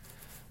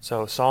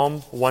So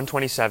Psalm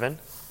 127,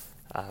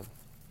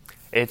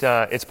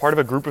 it's part of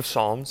a group of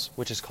psalms,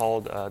 which is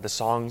called the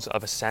Songs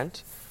of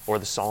Ascent, or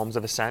the Psalms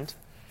of Ascent.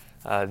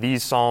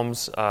 These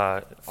psalms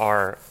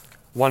are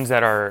ones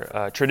that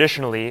are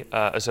traditionally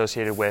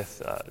associated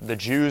with the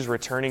Jews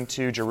returning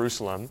to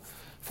Jerusalem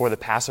for the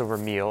Passover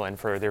meal and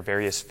for their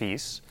various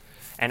feasts.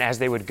 And as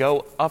they would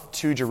go up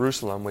to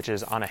Jerusalem, which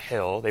is on a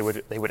hill, they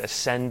would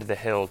ascend the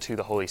hill to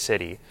the holy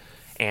city,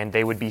 and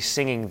they would be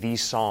singing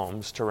these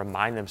psalms to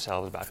remind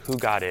themselves about who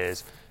God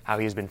is, how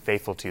he has been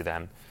faithful to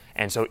them.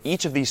 And so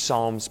each of these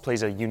psalms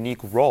plays a unique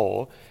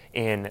role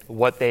in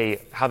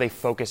how they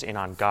focus in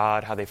on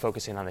God, how they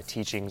focus in on the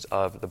teachings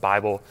of the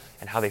Bible,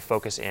 and how they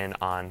focus in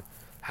on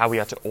how we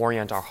ought to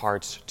orient our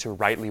hearts to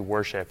rightly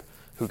worship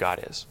who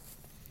God is.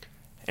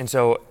 And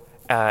so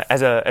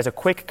as a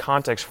quick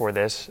context for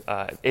this,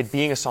 it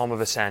being a psalm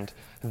of ascent,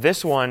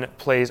 this one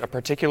plays a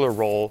particular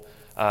role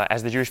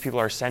as the Jewish people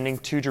are ascending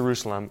to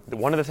Jerusalem.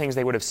 One of the things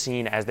they would have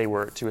seen as they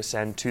were to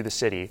ascend to the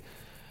city,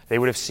 they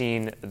would have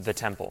seen the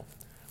temple,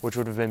 which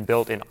would have been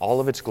built in all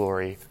of its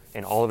glory,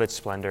 in all of its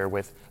splendor,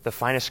 with the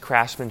finest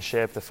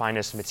craftsmanship, the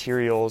finest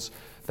materials,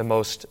 the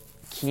most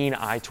keen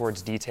eye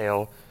towards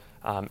detail.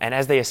 And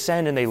as they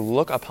ascend and they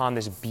look upon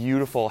this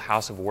beautiful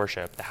house of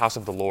worship, the house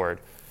of the Lord,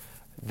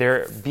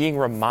 they're being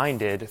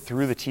reminded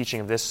through the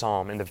teaching of this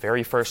psalm in the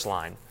very first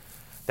line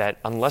that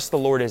unless the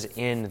Lord is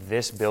in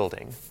this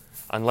building,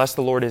 unless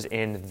the Lord is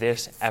in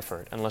this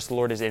effort, unless the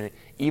Lord is in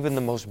even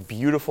the most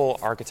beautiful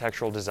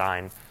architectural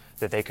design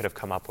that they could have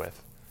come up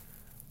with,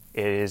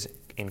 it is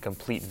in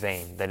complete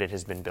vain that it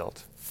has been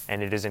built,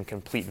 and it is in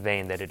complete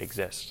vain that it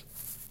exists.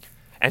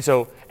 And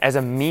so, as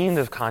a means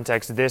of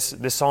context, this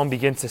psalm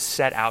begins to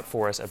set out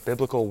for us a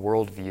biblical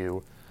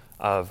worldview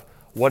of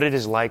what it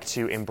is like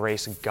to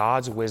embrace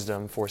God's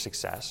wisdom for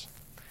success,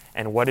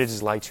 and what it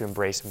is like to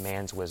embrace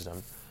man's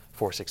wisdom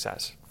for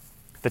success.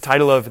 The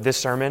title of this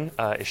sermon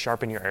is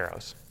Sharpen Your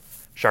Arrows.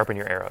 Sharpen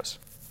Your Arrows.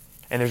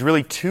 And there's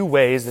really two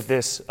ways that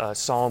this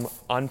psalm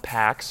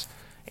unpacks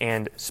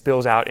and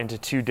spills out into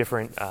two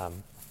different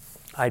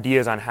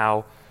ideas on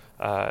how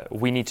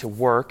we need to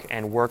work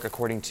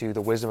according to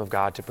the wisdom of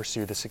God to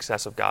pursue the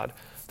success of God.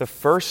 The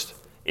first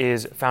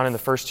is found in the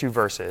first two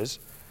verses.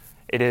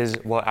 It is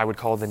what I would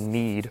call the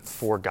need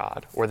for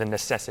God, or the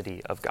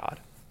necessity of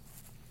God.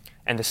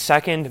 And the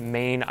second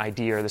main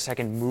idea, or the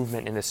second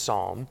movement in this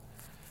psalm,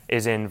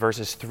 is in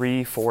verses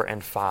 3, 4,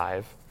 and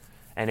 5,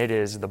 and it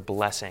is the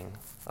blessing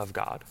of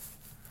God.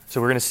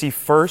 So we're going to see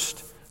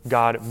first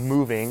God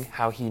moving,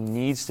 how he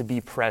needs to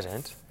be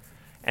present,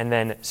 and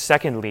then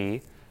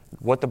secondly,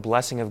 what the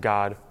blessing of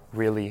God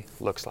really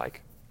looks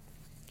like.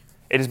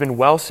 It has been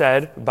well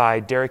said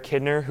by Derek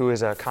Kidner, who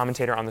is a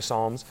commentator on the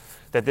Psalms,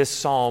 that this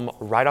psalm,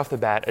 right off the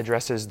bat,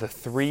 addresses the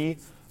three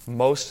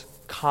most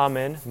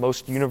common,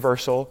 most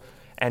universal,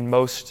 and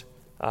most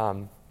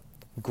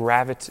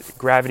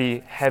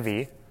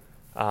gravity-heavy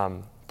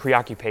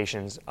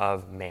preoccupations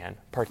of man,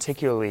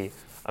 particularly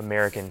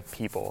American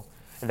people.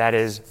 And that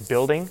is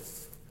building,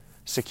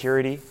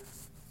 security,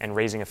 and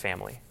raising a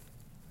family.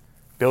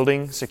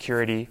 Building,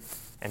 security,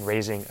 and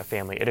raising a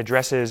family. It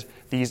addresses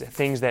these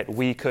things that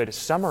we could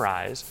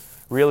summarize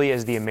really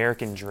as the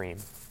American dream.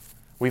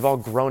 We've all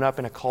grown up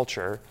in a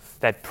culture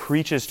that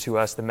preaches to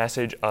us the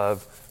message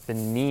of the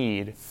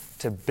need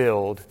to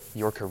build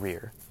your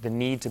career, the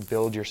need to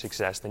build your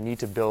success, the need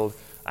to build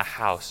a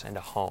house and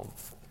a home,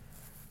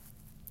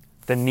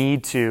 the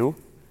need to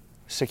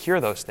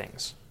secure those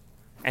things,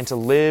 and to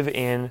live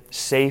in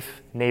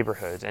safe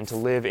neighborhoods, and to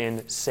live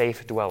in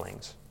safe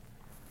dwellings,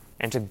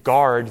 and to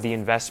guard the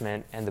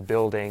investment and the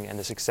building and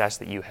the success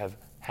that you have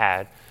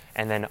had.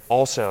 And then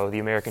also the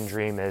American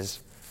dream is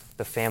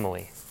the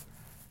family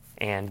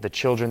and the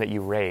children that you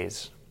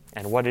raise,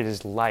 and what it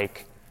is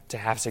like to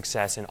have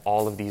success in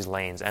all of these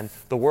lanes. And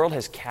the world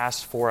has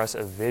cast for us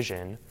a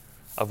vision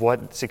of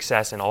what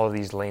success in all of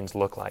these lanes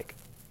look like.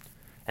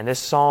 And this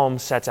psalm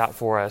sets out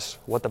for us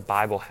what the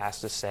Bible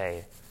has to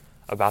say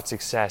about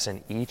success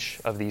in each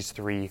of these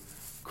three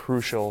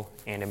crucial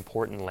and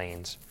important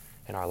lanes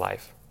in our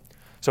life.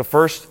 So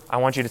first, I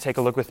want you to take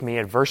a look with me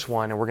at verse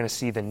 1, and we're going to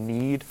see the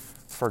need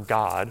for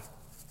God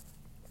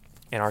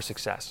in our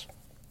success.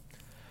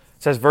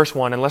 It says, verse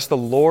 1, "Unless the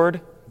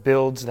Lord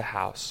builds the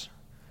house,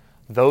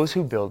 those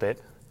who build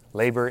it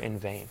labor in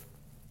vain.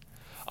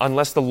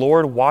 Unless the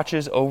Lord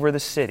watches over the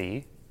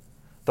city,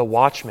 the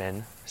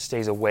watchman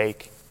stays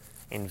awake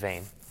in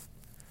vain.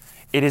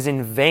 It is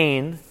in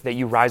vain that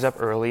you rise up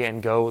early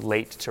and go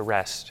late to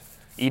rest,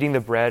 eating the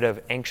bread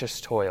of anxious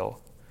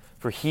toil,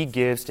 for he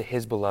gives to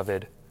his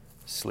beloved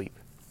sleep."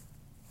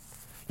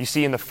 You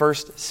see in the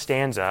first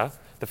stanza,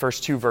 the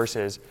first two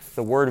verses,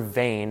 the word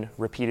vain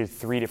repeated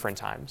 3 different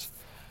times.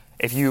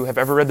 If you have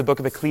ever read the book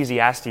of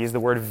Ecclesiastes, the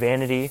word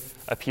vanity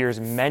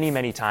appears many,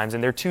 many times,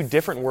 and they're 2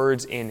 different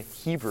words in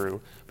Hebrew,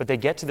 but they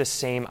get to the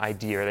same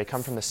idea, or they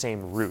come from the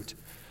same root,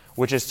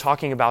 which is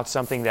talking about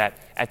something that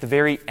at the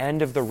very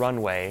end of the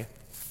runway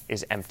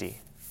is empty.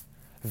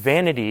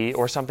 Vanity,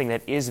 or something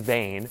that is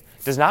vain,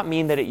 does not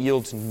mean that it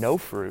yields no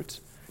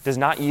fruit, does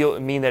not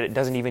mean that it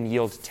doesn't even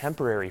yield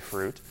temporary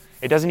fruit.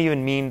 It doesn't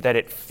even mean that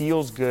it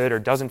feels good or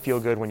doesn't feel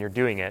good when you're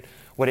doing it.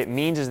 What it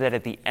means is that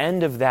at the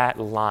end of that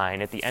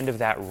line, at the end of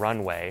that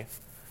runway,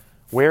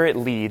 where it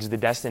leads, the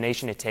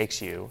destination it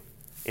takes you,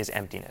 is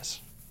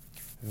emptiness.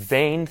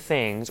 Vain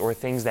things, or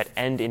things that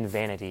end in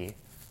vanity,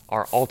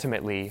 are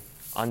ultimately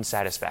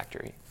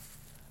unsatisfactory.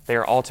 They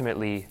are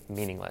ultimately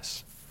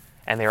meaningless.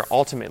 And they are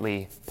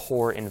ultimately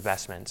poor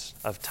investments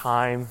of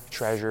time,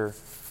 treasure,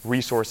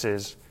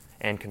 resources,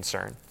 and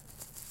concern.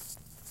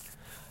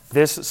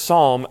 This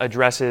psalm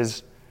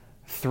addresses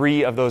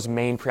three of those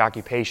main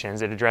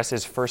preoccupations. It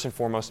addresses, first and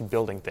foremost,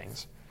 building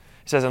things.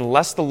 It says,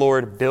 unless the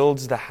Lord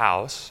builds the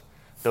house,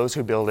 those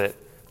who build it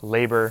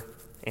labor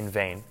in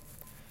vain.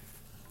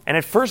 And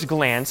at first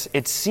glance,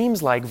 it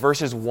seems like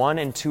verses 1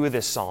 and 2 of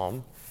this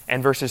psalm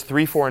and verses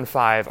 3, 4, and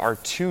 5 are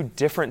two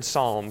different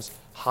psalms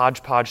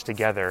hodgepodge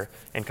together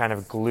and kind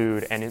of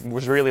glued, and it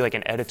was really like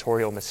an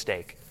editorial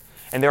mistake.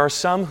 And there are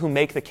some who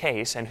make the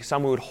case, and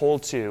some who would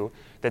hold to,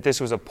 that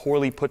this was a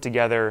poorly put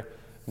together,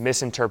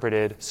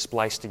 misinterpreted,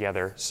 spliced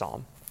together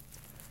psalm.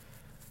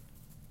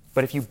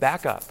 But if you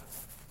back up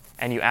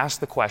and you ask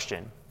the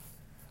question,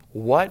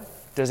 what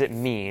does it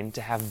mean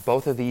to have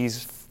both of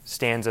these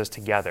stanzas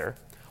together?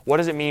 What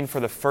does it mean for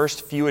the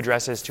first few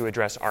addresses to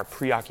address our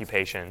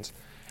preoccupations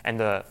and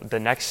the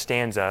next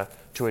stanza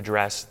to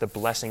address the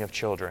blessing of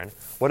children?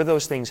 What do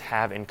those things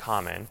have in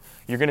common?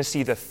 You're going to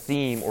see the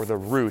theme or the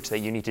root that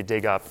you need to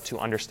dig up to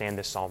understand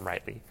this psalm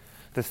rightly.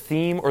 The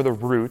theme or the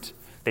root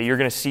that you're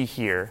going to see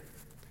here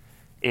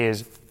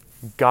is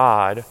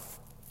God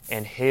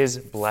and his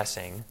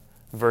blessing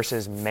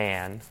versus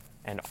man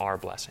and our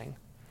blessing.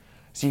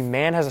 See,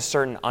 man has a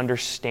certain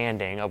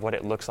understanding of what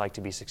it looks like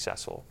to be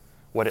successful,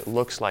 what it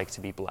looks like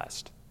to be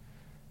blessed.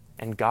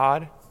 And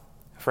God,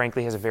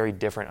 frankly, has a very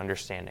different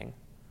understanding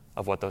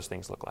of what those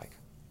things look like.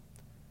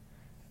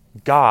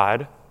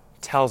 God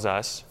tells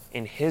us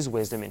in his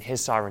wisdom, in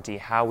his sovereignty,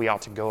 how we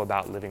ought to go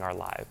about living our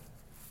life.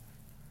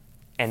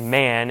 And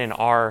man, in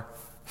our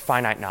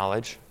finite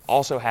knowledge,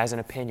 also has an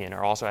opinion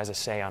or also has a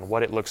say on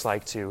what it looks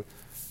like to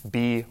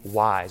be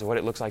wise, what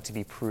it looks like to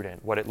be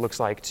prudent, what it looks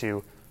like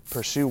to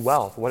pursue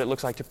wealth, what it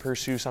looks like to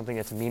pursue something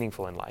that's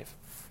meaningful in life.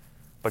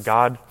 But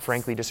God,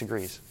 frankly,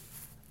 disagrees.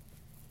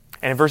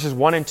 And in verses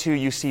 1 and 2,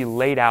 you see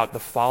laid out the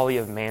folly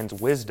of man's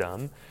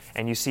wisdom,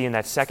 and you see in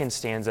that second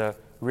stanza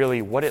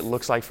really what it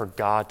looks like for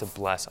God to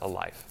bless a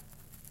life.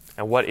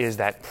 And what is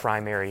that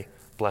primary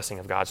blessing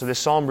of God? So this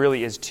psalm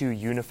really is two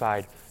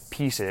unified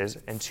pieces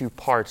and two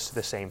parts to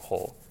the same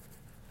whole.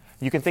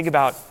 You can think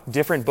about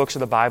different books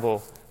of the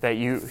Bible that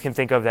you can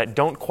think of that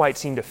don't quite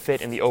seem to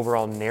fit in the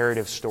overall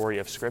narrative story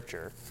of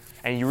Scripture.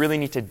 And you really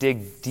need to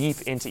dig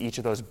deep into each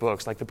of those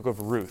books, like the book of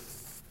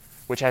Ruth,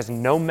 which has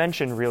no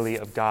mention really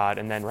of God.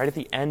 And then right at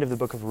the end of the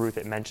book of Ruth,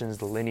 it mentions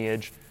the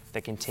lineage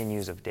that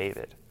continues of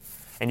David.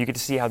 And you get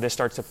to see how this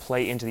starts to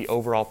play into the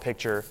overall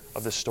picture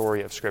of the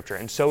story of Scripture.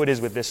 And so it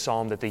is with this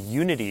psalm that the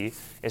unity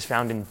is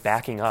found in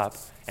backing up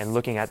and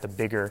looking at the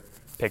bigger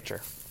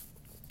picture.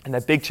 And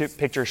that big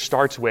picture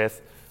starts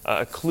with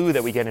a clue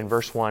that we get in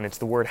verse 1. It's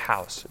the word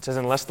house. It says,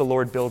 unless the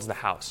Lord builds the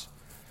house.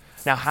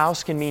 Now,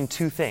 house can mean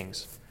two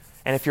things.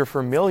 And if you're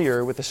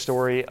familiar with the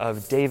story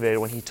of David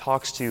when he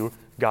talks to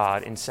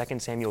God in 2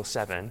 Samuel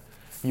 7,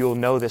 you'll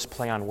know this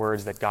play on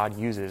words that God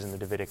uses in the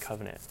Davidic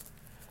covenant.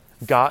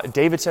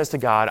 David says to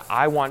God,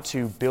 I want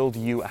to build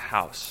you a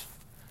house,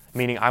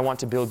 meaning I want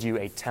to build you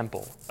a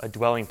temple, a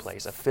dwelling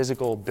place, a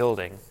physical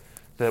building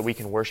so that we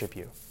can worship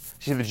you.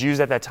 See, the Jews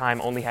at that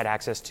time only had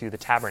access to the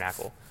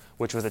tabernacle,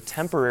 which was a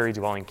temporary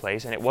dwelling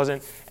place, and it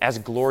wasn't as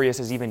glorious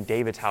as even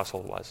David's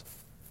household was.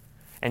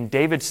 And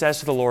David says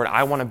to the Lord,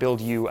 I want to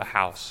build you a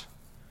house.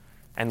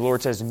 And the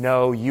Lord says,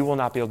 no, you will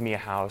not build me a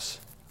house.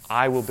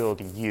 I will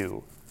build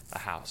you a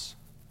house.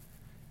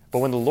 But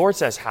when the Lord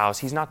says house,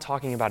 he's not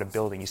talking about a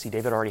building. You see,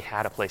 David already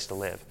had a place to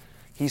live.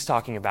 He's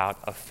talking about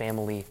a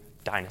family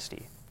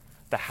dynasty,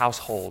 the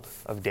household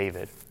of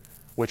David,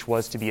 which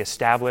was to be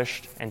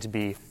established and to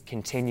be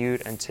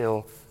continued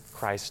until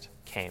Christ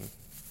came.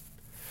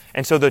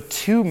 And so the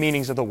two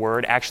meanings of the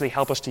word actually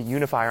help us to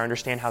unify or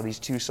understand how these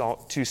two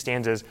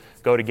stanzas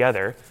go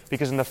together.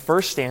 Because in the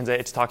first stanza,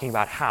 it's talking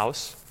about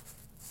house,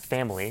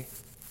 family.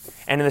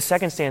 And in the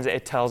second stanza,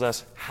 it tells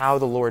us how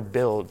the Lord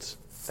builds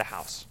the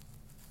house.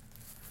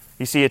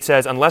 You see, it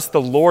says, unless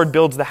the Lord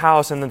builds the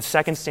house, and then the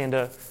second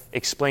stanza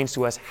explains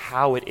to us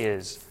how it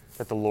is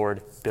that the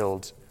Lord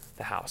builds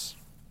the house.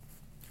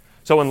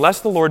 So unless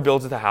the Lord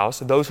builds the house,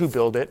 those who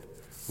build it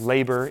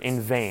labor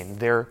in vain.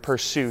 Their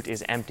pursuit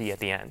is empty at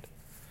the end.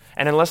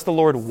 And unless the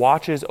Lord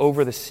watches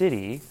over the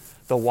city,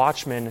 the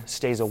watchman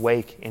stays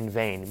awake in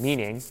vain,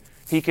 meaning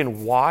he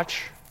can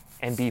watch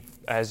and be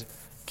as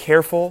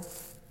careful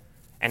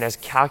and as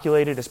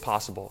calculated as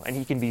possible, and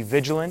he can be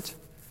vigilant,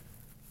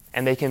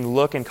 and they can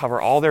look and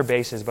cover all their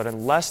bases, but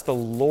unless the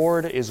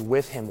Lord is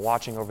with him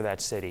watching over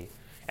that city,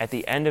 at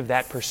the end of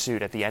that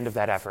pursuit, at the end of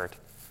that effort,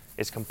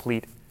 is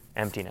complete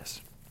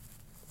emptiness.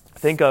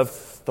 Think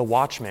of the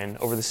watchman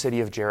over the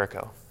city of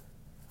Jericho,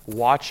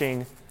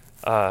 watching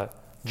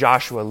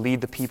Joshua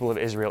lead the people of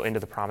Israel into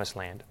the promised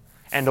land.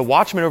 And the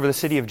watchman over the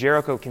city of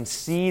Jericho can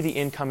see the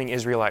incoming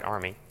Israelite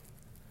army,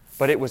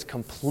 but it was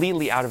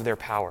completely out of their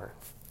power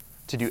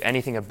to do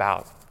anything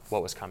about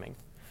what was coming.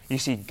 You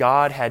see,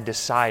 God had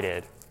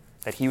decided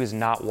that he was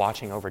not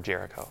watching over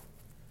Jericho.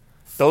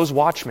 Those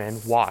watchmen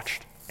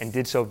watched and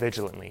did so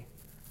vigilantly,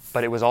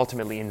 but it was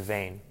ultimately in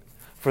vain,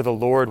 for the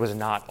Lord was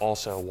not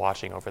also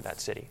watching over that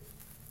city.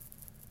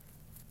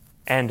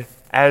 And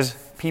as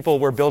people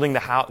were building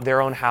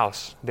their own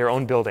house, their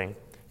own building,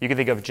 you can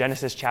think of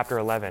Genesis chapter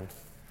 11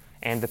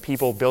 and the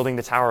people building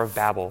the Tower of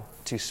Babel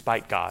to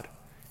spite God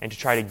and to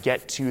try to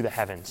get to the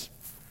heavens.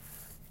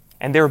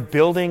 And they're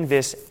building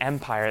this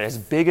empire as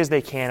big as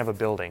they can of a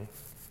building.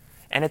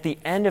 And at the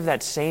end of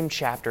that same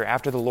chapter,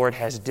 after the Lord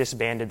has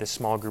disbanded this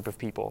small group of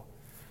people,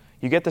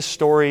 you get the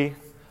story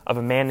of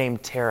a man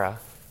named Terah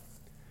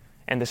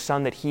and the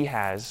son that he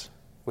has,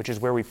 which is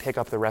where we pick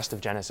up the rest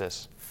of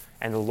Genesis,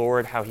 and the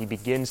Lord, how he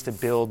begins to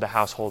build the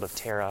household of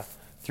Terah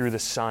through the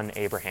son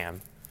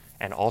Abraham,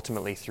 and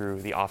ultimately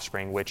through the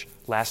offspring, which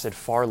lasted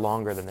far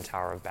longer than the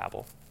Tower of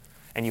Babel.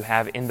 And you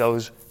have in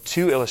those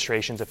two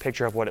illustrations a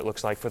picture of what it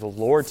looks like for the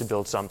Lord to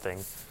build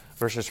something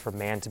versus for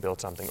man to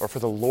build something, or for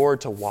the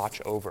Lord to watch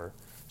over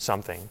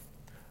something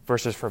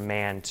versus for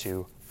man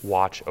to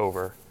watch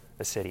over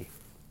a city.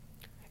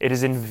 It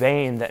is in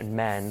vain that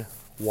men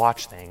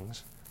watch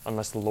things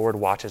unless the Lord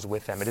watches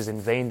with them. It is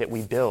in vain that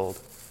we build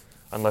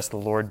unless the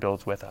Lord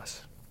builds with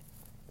us.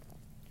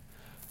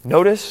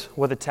 Notice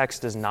what the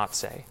text does not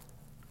say.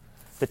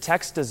 The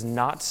text does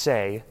not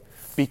say,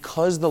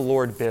 because the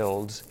Lord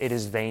builds, it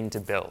is vain to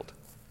build.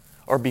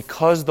 Or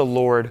because the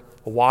Lord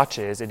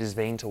watches, it is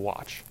vain to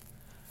watch.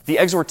 The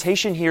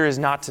exhortation here is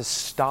not to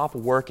stop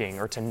working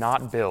or to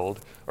not build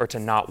or to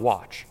not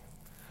watch.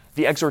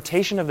 The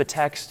exhortation of the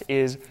text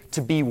is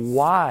to be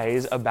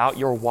wise about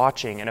your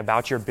watching and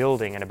about your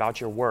building and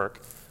about your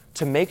work,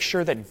 to make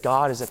sure that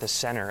God is at the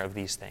center of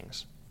these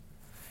things.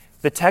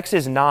 The text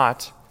is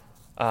not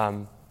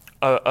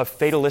a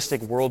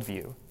fatalistic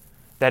worldview.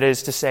 That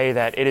is to say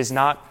that it is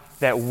not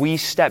that we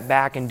step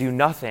back and do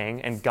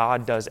nothing and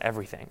God does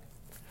everything.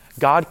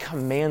 God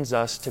commands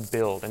us to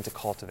build and to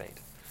cultivate.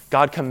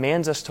 God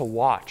commands us to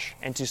watch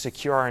and to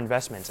secure our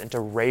investments and to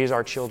raise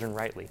our children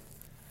rightly.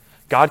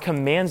 God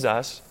commands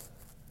us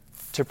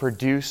to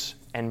produce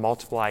and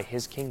multiply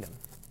his kingdom.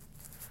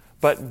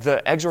 But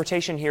the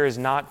exhortation here is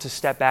not to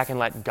step back and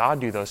let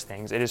God do those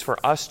things. It is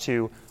for us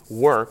to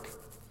work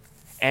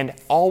and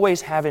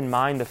always have in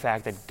mind the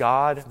fact that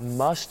God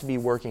must be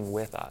working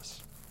with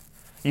us.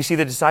 You see,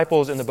 the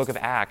disciples in the book of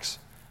Acts,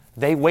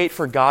 they wait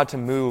for God to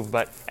move,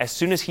 but as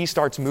soon as he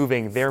starts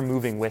moving, they're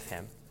moving with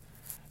him.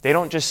 They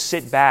don't just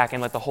sit back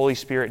and let the Holy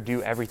Spirit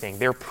do everything.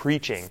 They're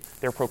preaching,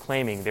 they're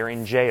proclaiming, they're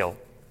in jail,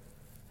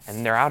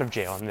 and they're out of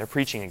jail, and they're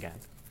preaching again.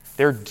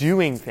 They're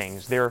doing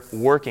things, they're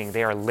working,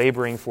 they are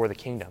laboring for the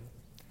kingdom.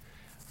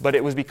 But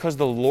it was because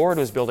the Lord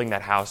was building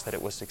that house that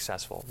it was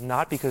successful,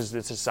 not because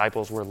the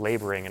disciples were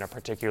laboring in a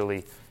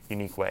particularly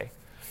unique way.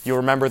 You'll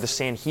remember the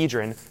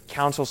Sanhedrin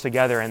counsels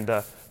together, and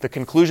the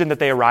conclusion that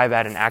they arrive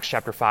at in Acts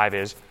chapter 5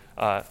 is,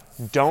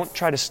 don't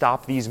try to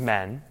stop these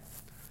men,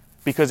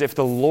 because if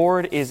the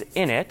Lord is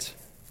in it,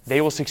 they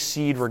will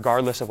succeed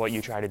regardless of what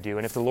you try to do.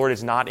 And if the Lord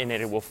is not in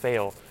it, it will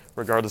fail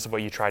regardless of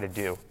what you try to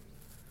do.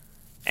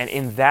 And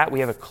in that,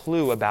 we have a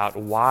clue about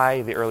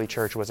why the early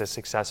church was as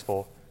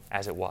successful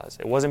as it was.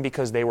 It wasn't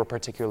because they were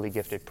particularly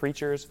gifted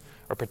preachers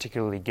or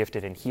particularly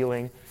gifted in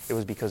healing. It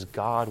was because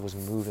God was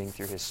moving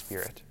through his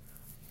Spirit.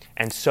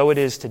 And so it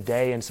is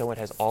today, and so it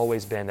has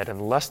always been, that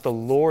unless the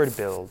Lord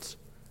builds,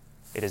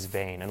 it is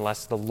vain.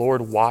 Unless the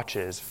Lord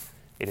watches,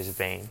 it is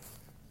vain.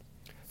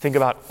 Think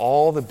about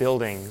all the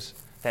buildings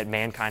that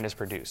mankind has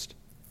produced.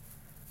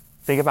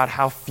 Think about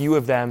how few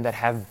of them that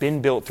have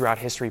been built throughout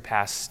history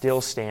past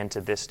still stand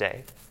to this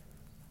day.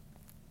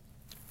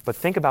 But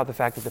think about the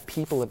fact that the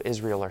people of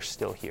Israel are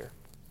still here.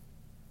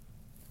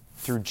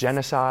 Through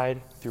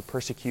genocide, through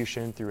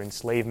persecution, through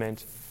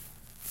enslavement,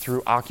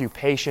 through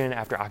occupation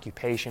after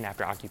occupation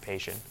after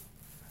occupation.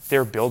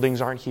 Their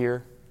buildings aren't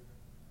here,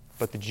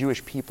 but the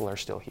Jewish people are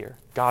still here.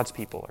 God's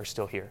people are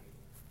still here.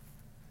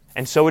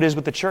 And so it is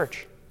with the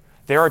church.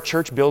 There are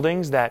church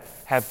buildings that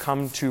have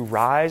come to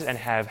rise and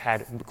have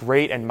had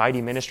great and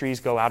mighty ministries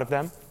go out of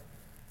them.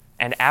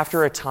 And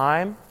after a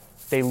time,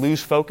 they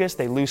lose focus,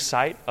 they lose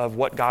sight of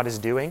what God is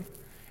doing,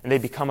 and they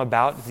become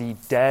about the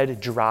dead,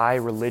 dry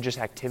religious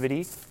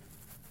activity.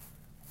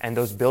 And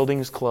those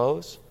buildings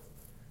close,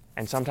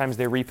 and sometimes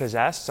they're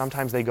repossessed,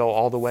 sometimes they go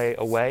all the way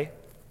away,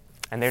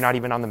 and they're not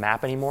even on the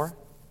map anymore.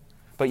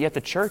 But yet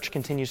the church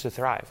continues to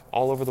thrive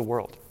all over the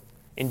world,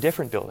 in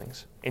different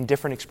buildings, in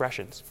different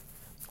expressions,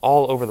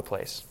 all over the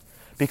place.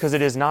 Because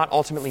it is not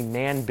ultimately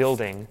man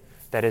building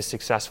that is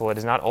successful, it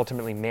is not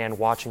ultimately man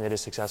watching that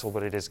is successful,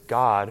 but it is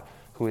God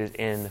who is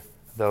in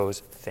those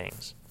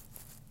things.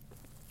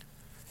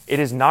 It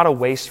is not a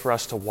waste for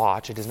us to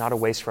watch, it is not a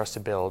waste for us to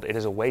build, it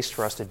is a waste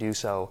for us to do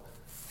so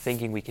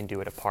thinking we can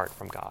do it apart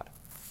from God.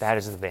 That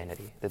is the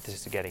vanity that this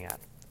is getting at.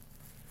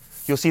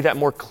 You'll see that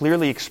more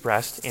clearly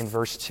expressed in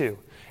verse 2.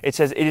 It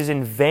says, it is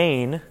in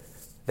vain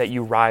that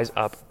you rise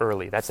up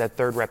early. That's that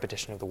third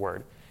repetition of the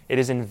word. It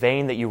is in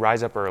vain that you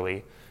rise up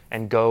early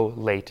and go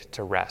late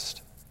to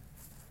rest.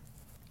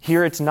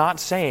 Here it's not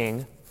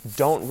saying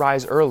don't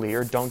rise early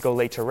or don't go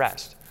late to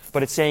rest,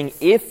 but it's saying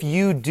if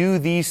you do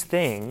these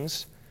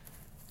things,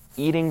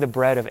 eating the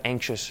bread of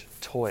anxious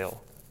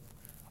toil.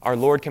 Our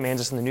Lord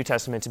commands us in the New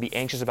Testament to be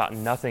anxious about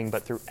nothing,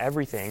 but through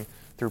everything,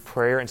 through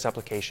prayer and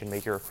supplication,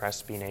 make your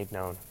requests be made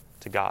known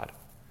to God.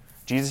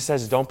 Jesus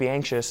says don't be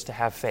anxious to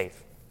have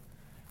faith.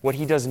 What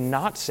he does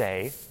not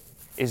say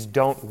is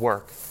don't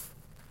work.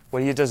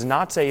 What he does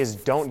not say is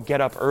don't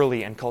get up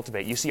early and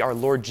cultivate. You see, our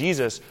Lord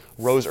Jesus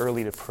rose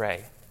early to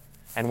pray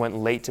and went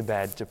late to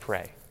bed to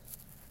pray.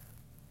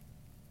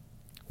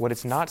 What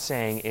it's not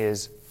saying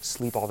is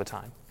sleep all the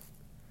time.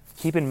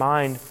 Keep in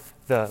mind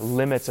the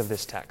limits of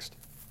this text.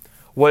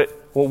 What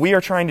we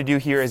are trying to do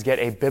here is get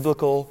a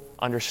biblical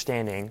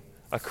understanding,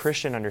 a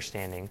Christian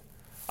understanding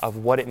of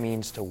what it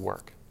means to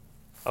work,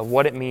 of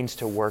what it means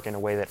to work in a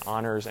way that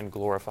honors and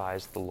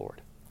glorifies the Lord.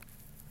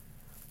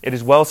 It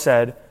is well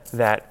said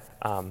that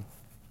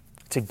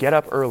to get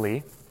up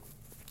early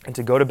and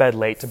to go to bed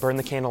late, to burn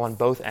the candle on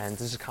both ends,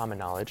 this is common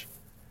knowledge,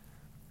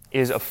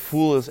 it's a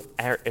fool's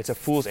errand, it's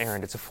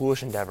a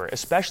foolish endeavor,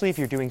 especially if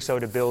you're doing so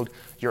to build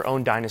your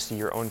own dynasty,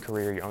 your own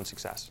career, your own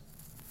success.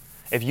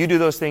 If you do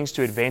those things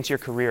to advance your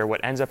career,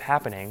 what ends up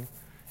happening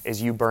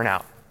is you burn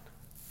out.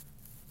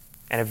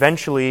 And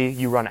eventually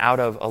you run out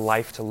of a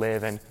life to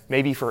live, and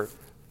maybe for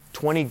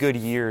 20 good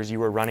years you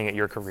were running at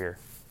your career.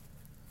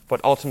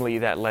 But ultimately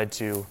that led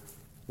to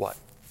what?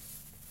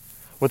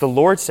 What the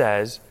Lord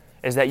says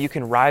is that you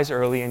can rise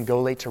early and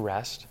go late to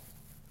rest,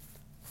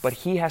 but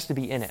he has to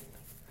be in it.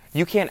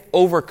 You can't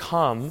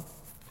overcome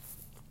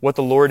what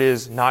the Lord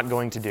is not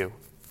going to do.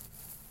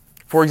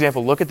 For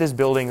example, look at this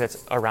building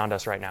that's around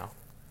us right now.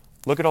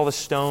 Look at all the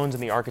stones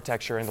and the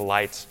architecture and the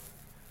lights.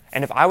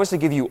 And if I was to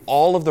give you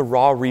all of the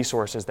raw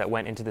resources that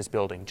went into this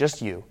building,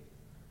 just you,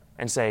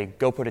 and say,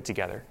 go put it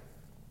together,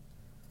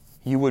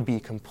 you would be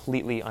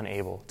completely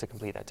unable to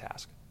complete that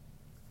task.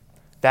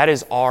 That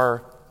is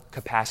our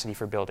capacity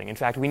for building. In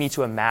fact, we need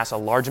to amass a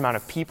large amount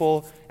of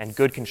people and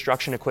good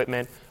construction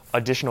equipment,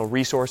 additional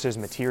resources,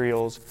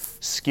 materials,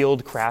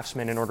 skilled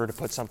craftsmen in order to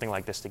put something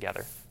like this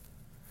together.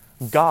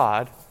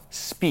 God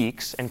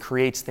speaks and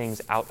creates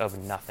things out of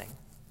nothing.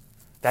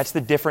 That's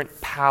the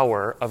different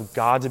power of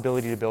God's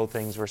ability to build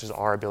things versus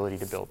our ability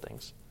to build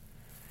things.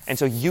 And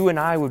so you and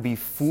I would be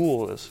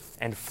fools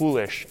and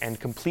foolish and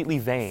completely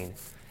vain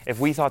if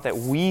we thought that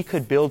we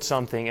could build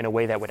something in a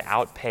way that would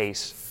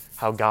outpace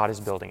how God is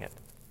building it.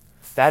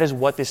 That is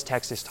what this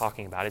text is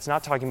talking about. It's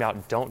not talking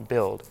about don't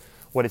build.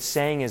 What it's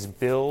saying is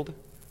build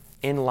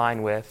in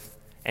line with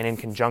and in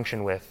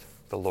conjunction with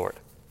the Lord.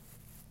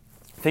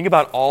 Think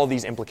about all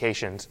these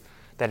implications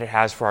that it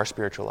has for our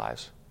spiritual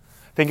lives.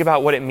 Think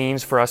about what it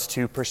means for us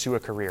to pursue a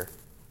career.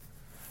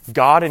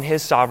 God in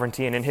his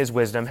sovereignty and in his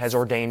wisdom has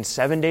ordained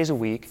 7 days a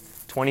week,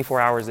 24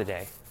 hours a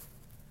day.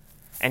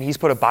 And he's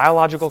put a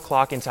biological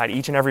clock inside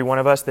each and every one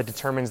of us that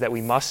determines that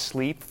we must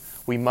sleep,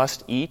 we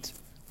must eat,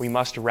 we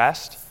must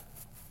rest.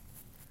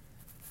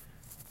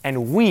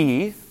 And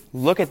we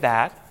look at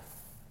that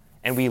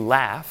and we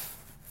laugh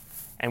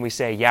and we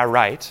say, yeah,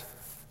 right,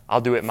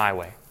 I'll do it my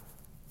way.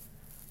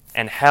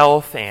 And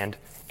health and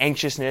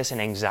anxiousness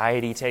and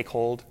anxiety take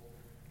hold,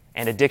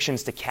 and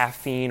addictions to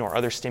caffeine or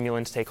other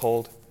stimulants take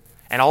hold.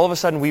 And all of a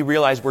sudden we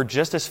realize we're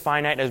just as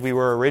finite as we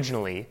were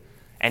originally,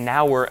 and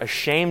now we're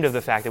ashamed of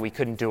the fact that we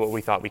couldn't do what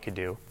we thought we could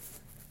do.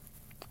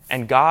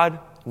 And God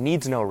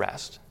needs no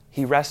rest.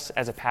 He rests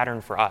as a pattern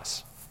for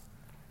us.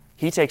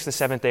 He takes the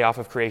seventh day off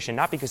of creation,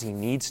 not because he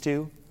needs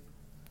to,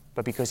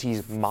 but because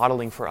he's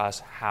modeling for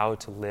us how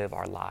to live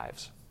our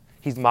lives.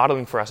 He's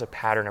modeling for us a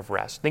pattern of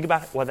rest. Think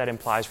about what that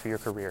implies for your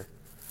career.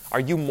 Are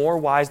you more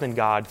wise than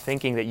God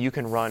thinking that you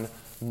can run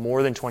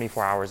more than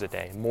 24 hours a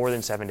day, more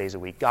than 7 days a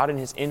week? God in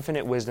his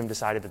infinite wisdom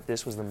decided that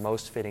this was the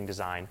most fitting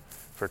design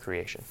for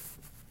creation.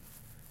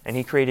 And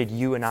he created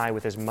you and I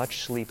with as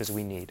much sleep as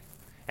we need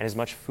and as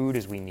much food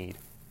as we need.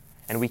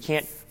 And we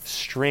can't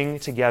string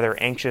together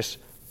anxious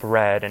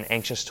bread and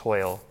anxious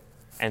toil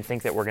and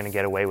think that we're going to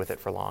get away with it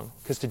for long.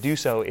 Because to do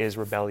so is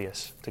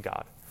rebellious to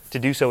God. To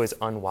do so is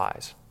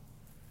unwise.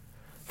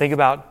 Think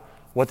about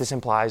what this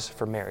implies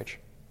for marriage.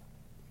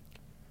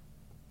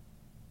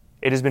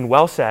 It has been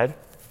well said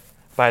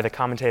by the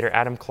commentator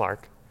Adam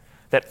Clarke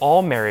that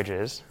all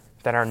marriages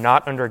that are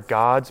not under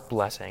God's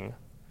blessing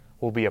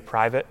will be a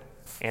private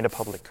and a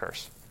public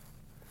curse.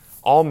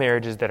 All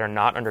marriages that are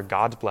not under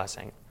God's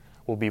blessing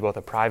will be both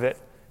a private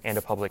and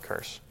a public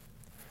curse.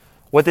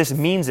 What this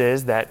means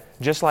is that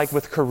just like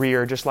with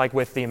career, just like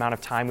with the amount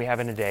of time we have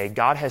in a day,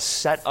 God has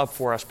set up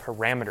for us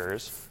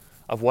parameters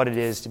of what it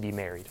is to be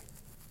married.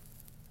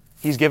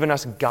 He's given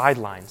us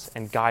guidelines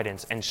and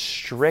guidance and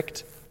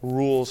strict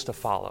rules to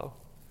follow.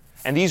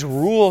 And these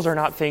rules are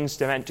not things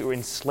meant to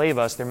enslave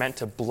us, they're meant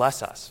to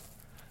bless us.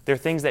 They're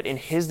things that in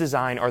his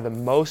design are the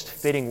most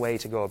fitting way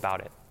to go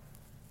about it.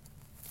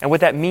 And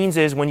what that means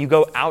is when you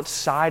go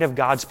outside of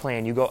God's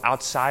plan, you go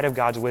outside of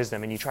God's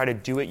wisdom, and you try to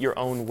do it your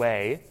own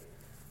way,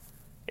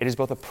 It is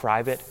both a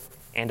private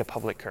and a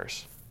public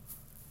curse.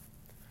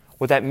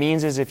 What that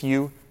means is if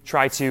you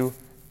try to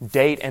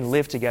date and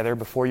live together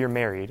before you're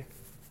married,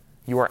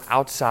 you are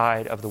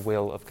outside of the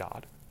will of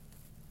God.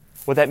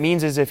 What that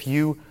means is if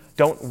you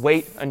don't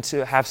wait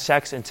until have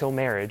sex until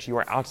marriage, you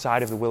are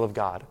outside of the will of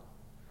God.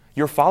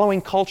 You're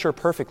following culture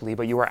perfectly,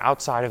 but you are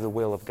outside of the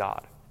will of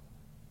God.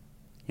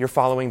 You're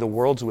following the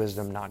world's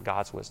wisdom, not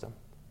God's wisdom.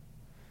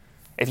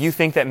 If you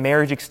think that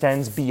marriage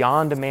extends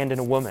beyond a man and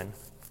a woman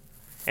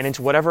and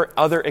into whatever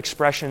other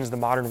expressions the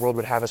modern world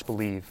would have us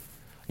believe,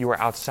 you are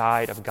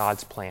outside of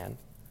God's plan.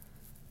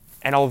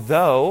 And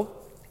although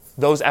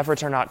those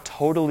efforts are not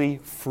totally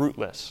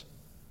fruitless,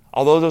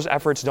 although those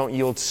efforts don't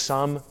yield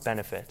some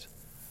benefit,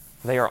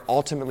 they are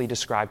ultimately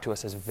described to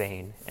us as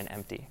vain and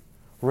empty.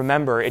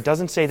 Remember, it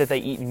doesn't say that they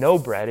eat no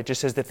bread, it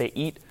just says that they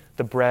eat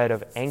the bread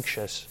of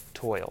anxious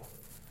toil.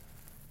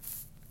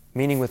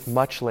 Meaning with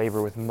much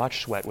labor, with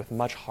much sweat, with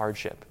much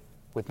hardship,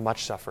 with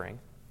much suffering,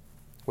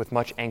 with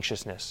much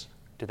anxiousness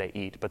do they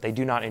eat, but they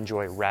do not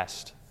enjoy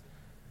rest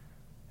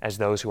as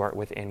those who are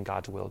within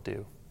God's will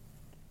do.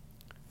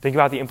 Think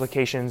about the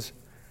implications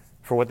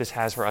for what this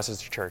has for us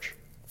as a church.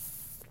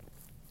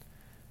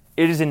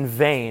 It is in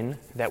vain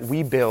that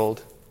we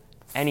build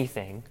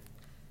anything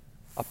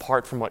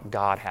apart from what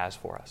God has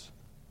for us,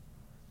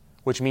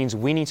 which means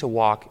we need to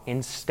walk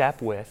in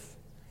step with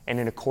and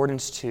in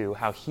accordance to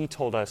how He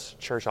told us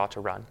church ought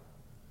to run,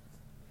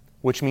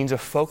 which means a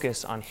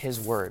focus on His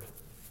word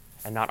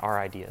and not our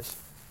ideas,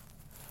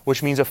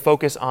 which means a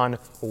focus on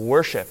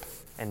worship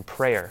and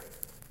prayer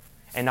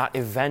and not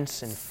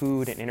events and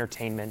food and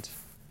entertainment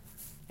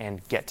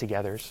and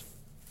get-togethers.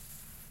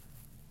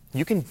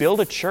 You can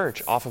build a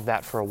church off of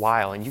that for a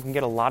while, and you can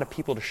get a lot of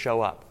people to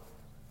show up.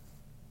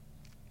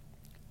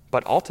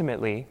 But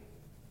ultimately,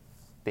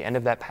 the end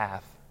of that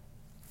path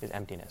is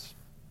emptiness.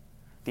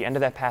 The end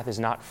of that path is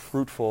not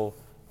fruitful,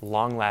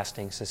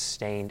 long-lasting,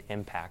 sustained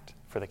impact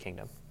for the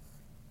kingdom.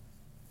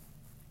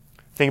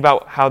 Think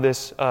about how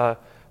this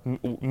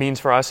means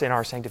for us in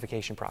our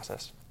sanctification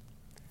process.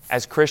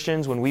 As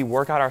Christians, when we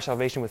work out our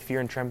salvation with fear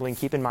and trembling,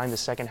 keep in mind the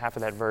second half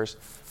of that verse,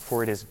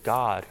 for it is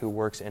God who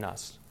works in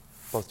us,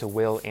 both to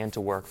will and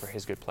to work for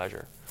His good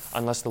pleasure.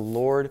 Unless the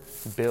Lord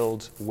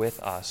builds with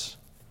us,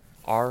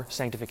 our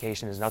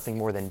sanctification is nothing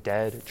more than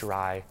dead,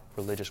 dry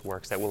religious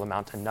works that will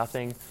amount to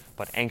nothing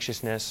but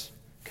anxiousness,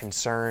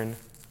 concern,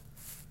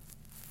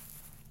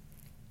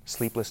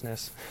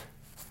 sleeplessness,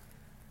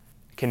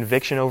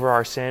 conviction over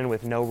our sin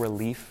with no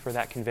relief for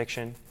that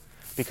conviction,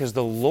 because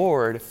the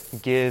Lord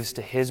gives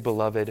to His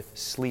beloved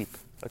sleep,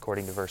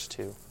 according to verse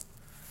 2,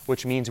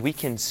 which means we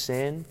can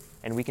sin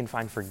and we can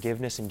find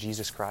forgiveness in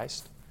Jesus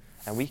Christ,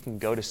 and we can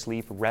go to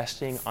sleep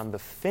resting on the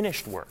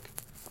finished work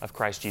of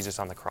Christ Jesus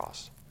on the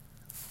cross.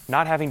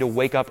 Not having to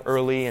wake up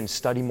early and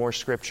study more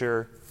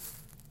scripture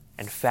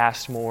and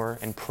fast more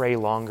and pray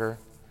longer,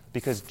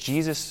 because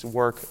Jesus'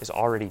 work is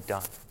already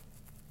done.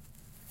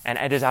 And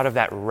it is out of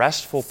that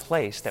restful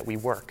place that we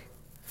work.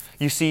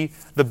 You see,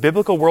 the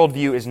biblical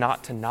worldview is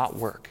not to not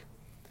work.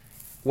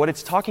 What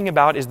it's talking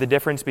about is the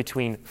difference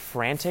between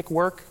frantic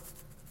work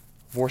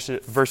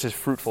versus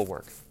fruitful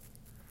work.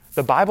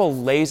 The Bible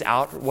lays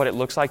out what it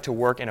looks like to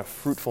work in a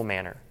fruitful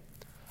manner,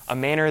 a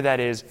manner that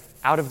is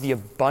out of the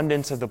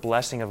abundance of the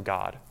blessing of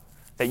God,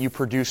 that you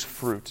produce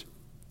fruit.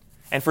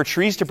 And for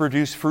trees to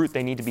produce fruit,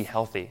 they need to be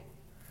healthy.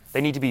 They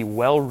need to be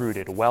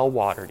well-rooted,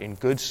 well-watered, in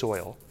good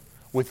soil,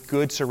 with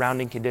good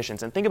surrounding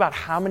conditions. And think about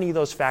how many of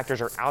those factors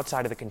are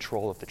outside of the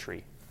control of the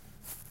tree.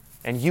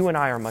 And you and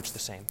I are much the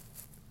same.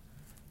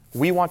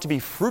 We want to be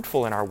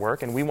fruitful in our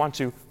work, and we want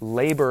to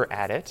labor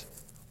at it,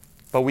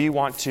 but we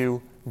want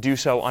to do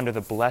so under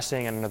the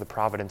blessing and under the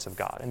providence of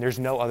God. And there's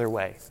no other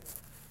way.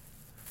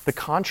 The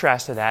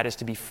contrast to that is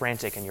to be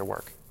frantic in your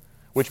work,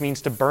 which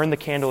means to burn the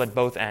candle at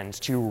both ends,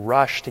 to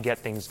rush to get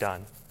things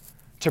done,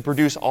 to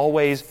produce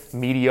always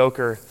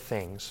mediocre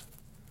things.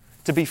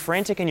 To be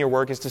frantic in your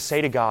work is to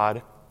say to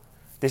God,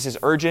 this is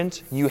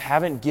urgent, you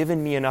haven't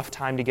given me enough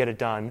time to get it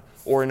done,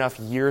 or enough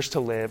years to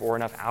live, or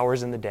enough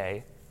hours in the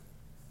day,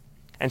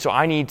 and so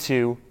I need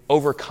to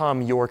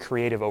overcome your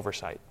creative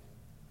oversight.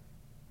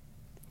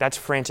 That's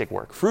frantic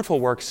work.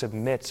 Fruitful work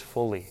submits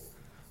fully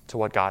to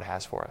what God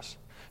has for us.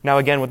 Now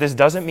again, what this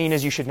doesn't mean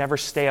is you should never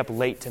stay up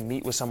late to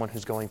meet with someone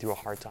who's going through a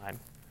hard time.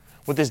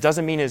 What this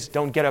doesn't mean is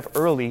don't get up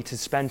early to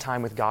spend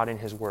time with God in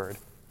His Word.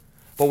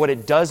 But what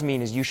it does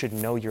mean is you should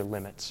know your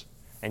limits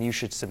and you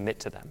should submit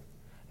to them.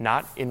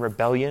 Not in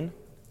rebellion,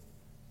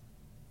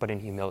 but in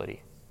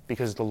humility.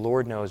 Because the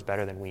Lord knows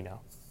better than we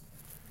know.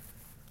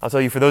 I'll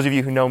tell you, for those of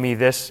you who know me,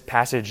 this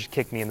passage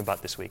kicked me in the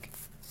butt this week.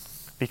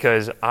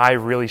 Because I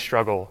really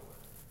struggle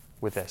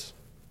with this.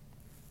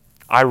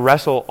 I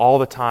wrestle all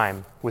the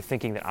time with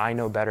thinking that I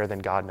know better than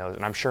God knows.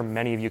 And I'm sure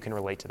many of you can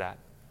relate to that.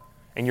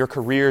 In your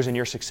careers and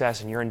your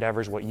success and your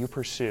endeavors, what you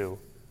pursue,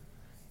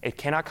 it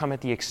cannot come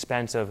at the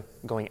expense of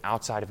going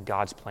outside of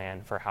God's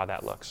plan for how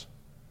that looks.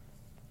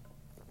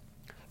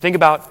 Think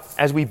about,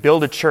 as we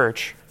build a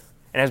church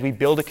and as we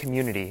build a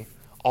community,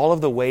 all of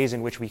the ways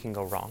in which we can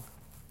go wrong.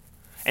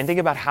 And think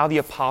about how the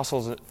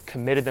apostles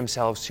committed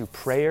themselves to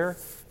prayer,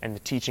 and the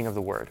teaching of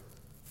the word.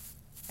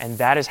 And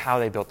that is how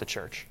they built the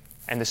church.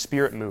 And the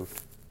Spirit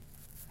moved.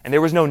 And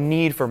there was no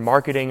need for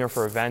marketing or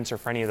for events or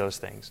for any of those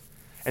things.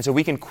 And so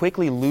we can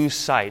quickly lose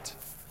sight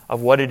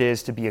of what it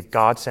is to be a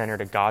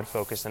God-centered, a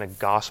God-focused, and a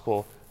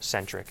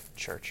gospel-centric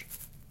church.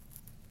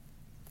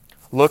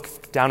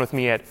 Look down with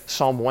me at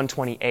Psalm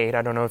 128.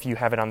 I don't know if you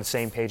have it on the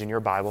same page in your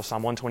Bible.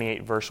 Psalm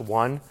 128, verse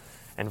 1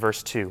 and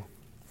verse 2.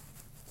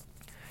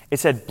 It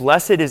said,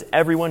 "Blessed is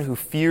everyone who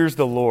fears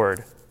the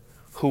Lord,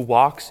 who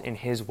walks in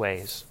his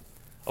ways,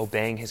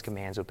 obeying his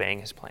commands, obeying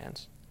his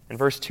plans." And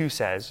verse 2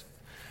 says,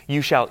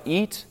 "You shall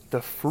eat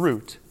the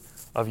fruit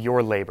of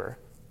your labor.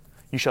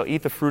 You shall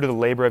eat the fruit of the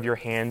labor of your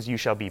hands. You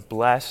shall be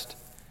blessed,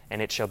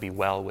 and it shall be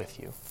well with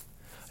you."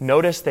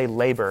 Notice they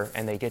labor,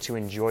 and they get to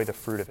enjoy the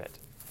fruit of it.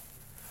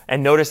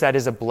 And notice that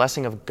is a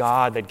blessing of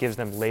God that gives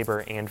them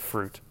labor and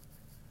fruit.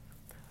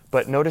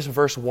 But notice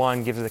verse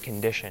 1 gives the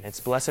condition. It's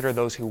blessed are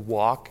those who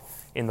walk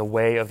in the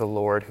way of the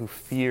Lord, who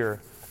fear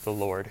the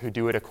Lord, who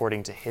do it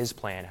according to his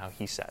plan, how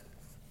he said.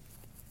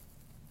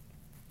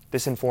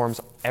 This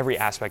informs every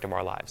aspect of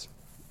our lives.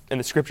 And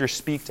the scriptures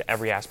speak to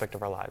every aspect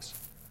of our lives.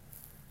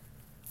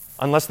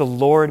 Unless the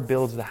Lord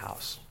builds the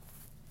house,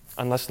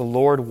 unless the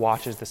Lord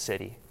watches the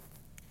city,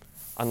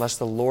 unless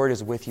the Lord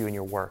is with you in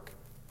your work,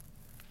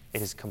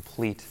 it is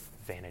complete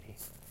vanity.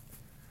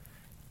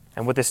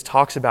 And what this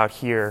talks about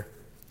here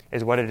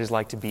is what it is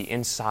like to be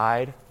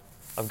inside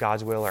of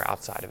God's will or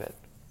outside of it.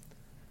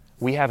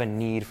 We have a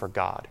need for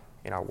God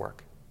in our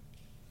work.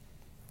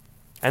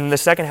 And the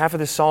second half of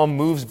this psalm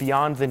moves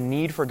beyond the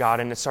need for God,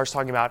 and it starts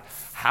talking about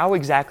how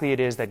exactly it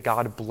is that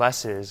God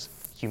blesses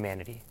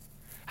humanity.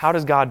 How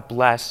does God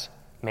bless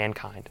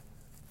mankind?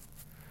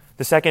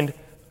 The second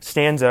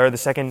stanza, or the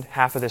second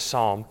half of this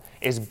psalm,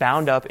 is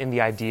bound up in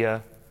the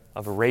idea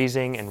of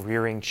raising and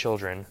rearing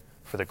children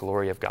for the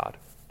glory of God.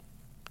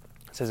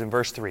 It says in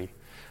verse 3,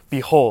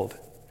 "Behold,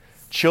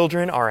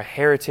 children are a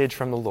heritage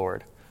from the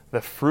Lord,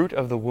 the fruit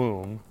of the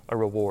womb a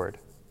reward.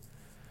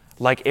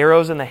 Like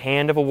arrows in the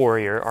hand of a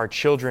warrior are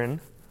children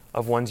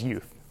of one's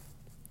youth.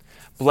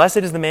 Blessed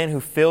is the man who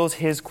fills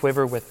his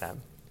quiver with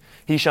them.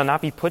 He shall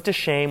not be put to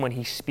shame when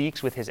he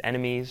speaks with his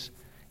enemies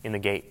in the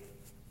gate."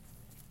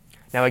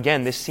 Now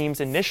again, this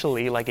seems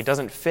initially like it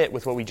doesn't fit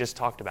with what we just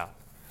talked about.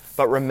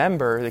 But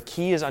remember, the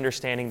key is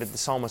understanding that the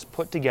psalm was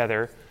put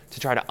together to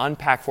try to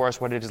unpack for us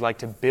what it is like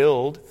to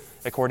build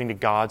according to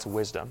God's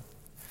wisdom.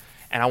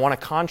 And I want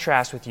to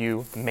contrast with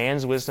you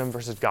man's wisdom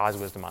versus God's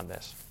wisdom on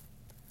this.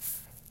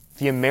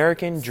 The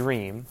American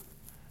dream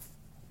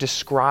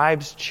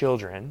describes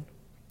children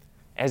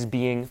as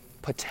being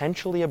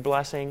potentially a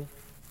blessing,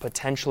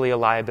 potentially a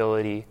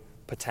liability,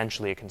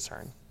 potentially a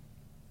concern.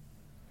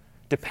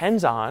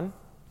 Depends on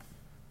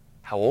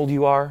how old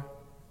you are,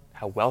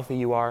 how wealthy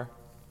you are,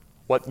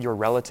 what your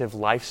relative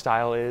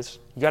lifestyle is.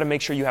 You got to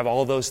make sure you have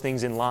all those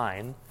things in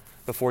line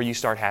before you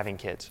start having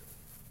kids.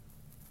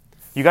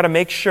 You got to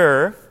make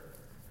sure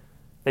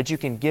that you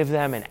can give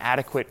them an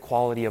adequate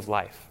quality of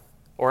life,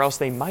 or else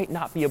they might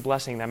not be a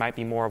blessing, they might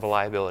be more of a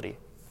liability.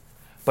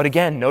 But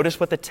again, notice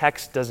what the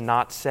text does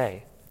not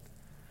say.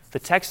 The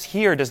text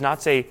here does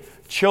not say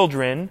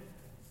children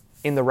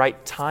in the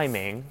right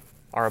timing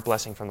are a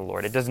blessing from the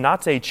Lord. It does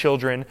not say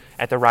children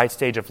at the right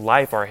stage of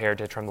life are a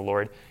heritage from the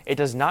Lord. It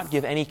does not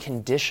give any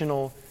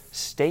conditional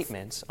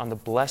statements on the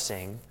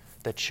blessing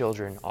that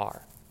children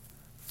are.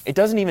 It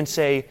doesn't even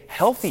say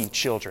healthy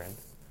children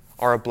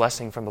are a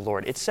blessing from the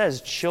Lord. It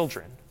says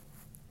children,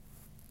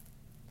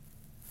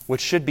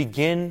 which should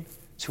begin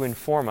to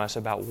inform us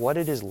about what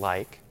it is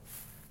like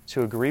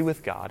to agree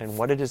with God and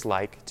what it is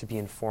like to be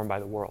informed by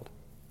the world.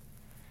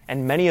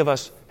 And many of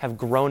us have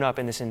grown up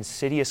in this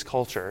insidious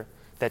culture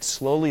that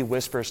slowly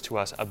whispers to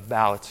us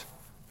about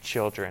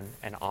children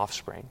and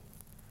offspring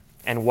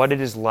and what it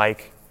is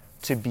like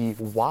to be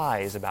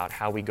wise about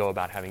how we go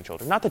about having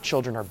children. Not that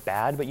children are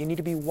bad, but you need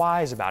to be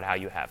wise about how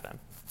you have them.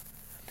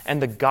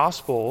 And the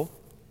gospel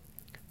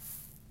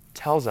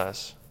tells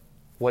us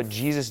what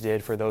Jesus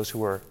did for those who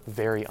were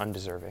very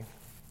undeserving.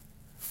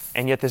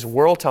 And yet this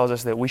world tells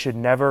us that we should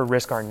never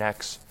risk our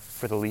necks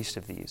for the least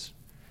of these.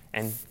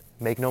 And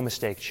make no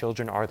mistake,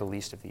 children are the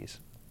least of these.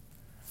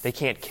 They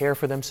can't care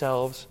for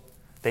themselves.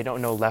 They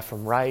don't know left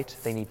from right.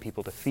 They need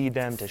people to feed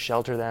them, to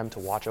shelter them, to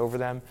watch over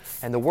them.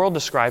 And the world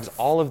describes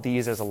all of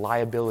these as a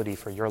liability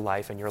for your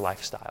life and your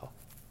lifestyle.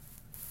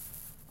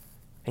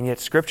 And yet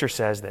Scripture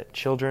says that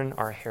children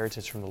are a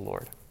heritage from the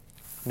Lord.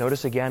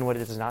 Notice again what it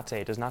does not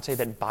say. It does not say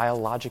that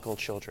biological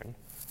children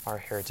are a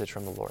heritage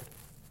from the Lord.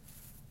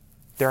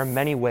 There are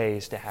many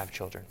ways to have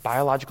children.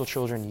 Biological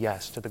children,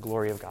 yes, to the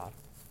glory of God.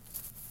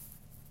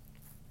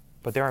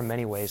 But there are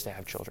many ways to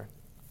have children.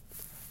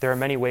 There are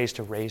many ways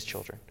to raise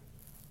children.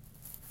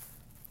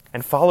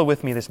 And follow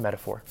with me this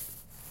metaphor.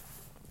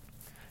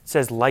 It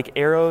says, like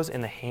arrows in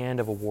the hand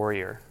of a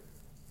warrior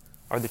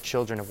are the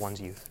children of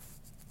one's youth.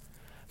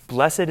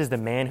 Blessed is the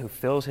man who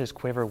fills his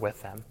quiver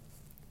with them.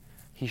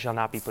 He shall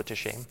not be put to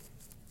shame.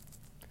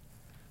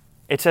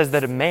 It says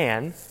that a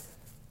man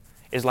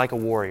is like a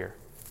warrior.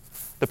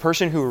 The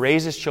person who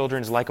raises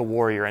children is like a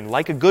warrior. And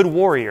like a good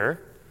warrior,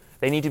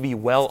 They need to be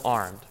well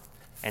armed.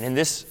 And in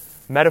this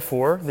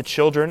metaphor, the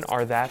children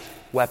are that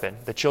weapon.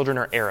 The children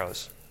are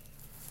arrows.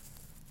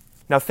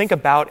 Now think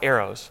about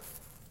arrows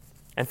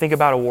and think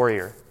about a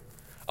warrior.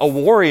 A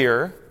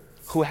warrior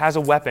who has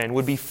a weapon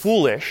would be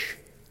foolish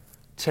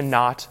to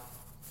not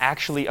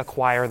actually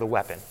acquire the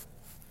weapon.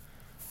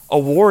 A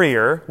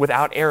warrior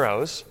without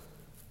arrows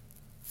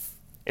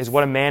is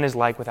what a man is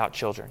like without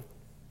children.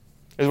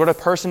 Is what a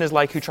person is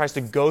like who tries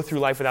to go through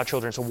life without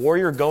children. It's a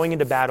warrior going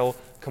into battle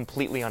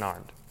completely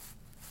unarmed.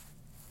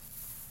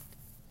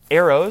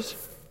 Arrows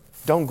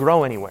don't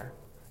grow anywhere.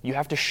 You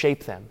have to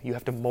shape them. You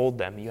have to mold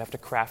them. You have to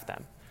craft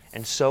them.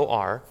 And so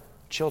are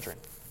children.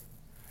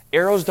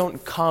 Arrows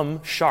don't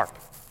come sharp.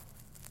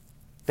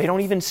 They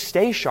don't even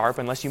stay sharp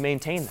unless you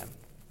maintain them.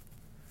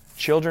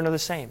 Children are the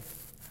same.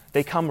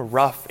 They come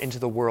rough into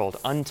the world,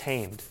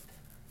 untamed.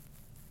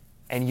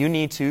 And you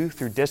need to,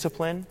 through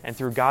discipline and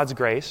through God's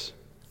grace,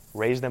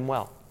 raise them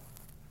well.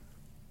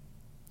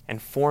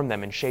 And form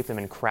them and shape them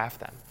and craft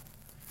them.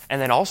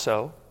 And then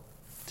also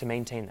to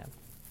maintain them.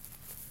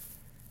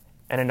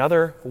 And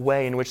another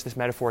way in which this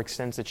metaphor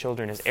extends to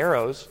children is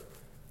arrows,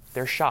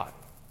 they're shot.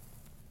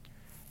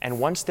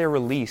 And once they're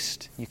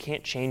released, you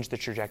can't change the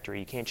trajectory,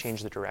 you can't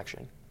change the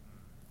direction.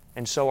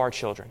 And so are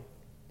children.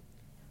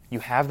 You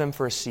have them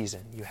for a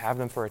season, you have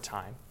them for a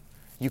time.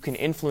 You can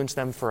influence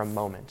them for a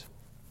moment.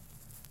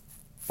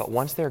 But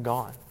once they're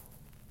gone,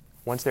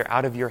 once they're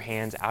out of your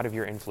hands, out of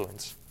your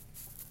influence,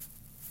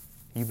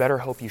 you better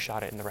hope you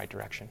shot it in the right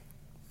direction.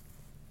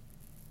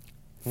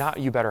 Not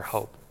you better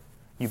hope,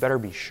 you better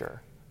be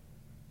sure.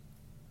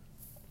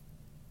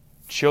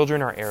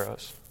 Children are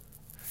arrows.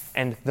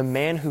 And the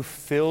man who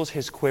fills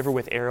his quiver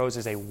with arrows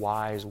is a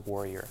wise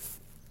warrior.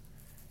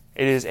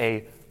 It is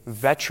a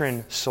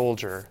veteran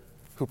soldier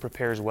who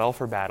prepares well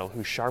for battle,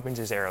 who sharpens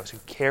his arrows, who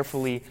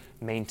carefully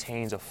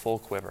maintains a full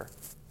quiver.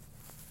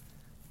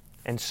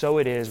 And so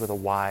it is with a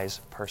wise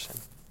person.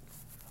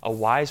 A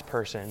wise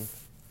person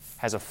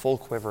has a full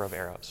quiver of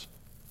arrows,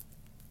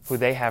 who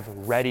they have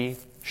ready,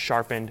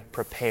 sharpened,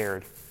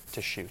 prepared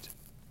to shoot.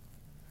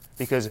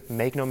 Because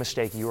make no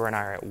mistake, you and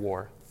I are at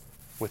war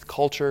with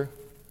culture,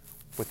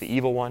 with the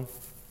evil one.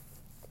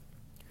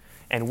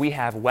 And we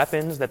have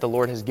weapons that the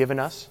Lord has given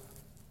us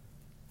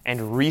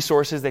and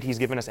resources that he's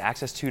given us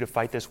access to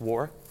fight this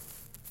war.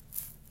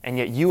 And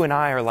yet you and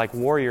I are like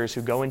warriors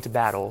who go into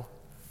battle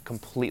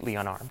completely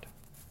unarmed,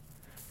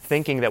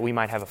 thinking that we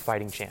might have a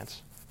fighting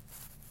chance.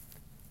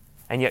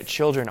 And yet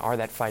children are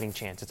that fighting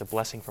chance. It's a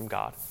blessing from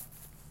God.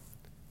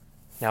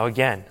 Now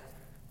again,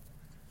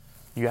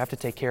 you have to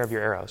take care of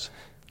your arrows.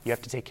 You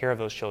have to take care of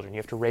those children. You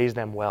have to raise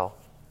them well.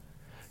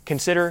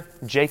 Consider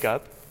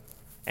Jacob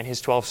and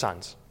his 12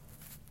 sons.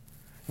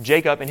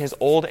 Jacob, in his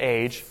old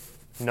age,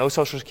 no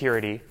Social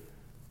Security,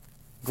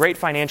 great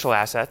financial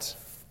assets,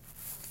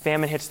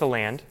 famine hits the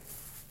land,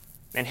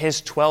 and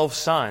his 12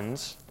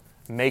 sons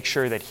make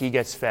sure that he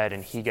gets fed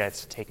and he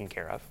gets taken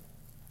care of.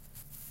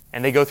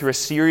 And they go through a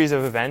series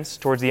of events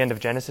towards the end of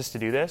Genesis to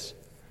do this,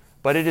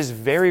 but it is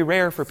very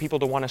rare for people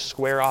to want to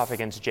square off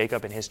against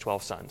Jacob and his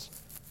 12 sons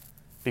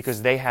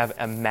because they have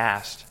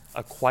amassed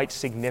a quite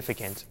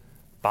significant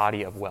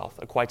body of wealth,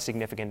 a quite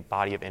significant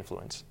body of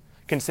influence.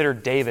 Consider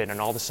David and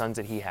all the sons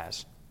that he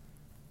has.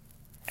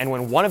 And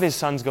when one of his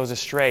sons goes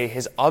astray,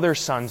 his other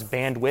sons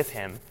band with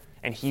him,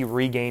 and he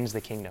regains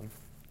the kingdom.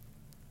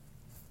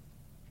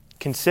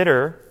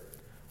 Consider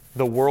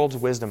the world's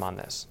wisdom on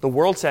this. The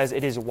world says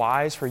it is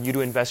wise for you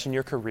to invest in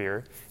your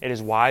career. It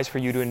is wise for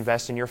you to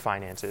invest in your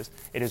finances.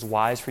 It is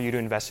wise for you to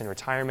invest in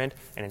retirement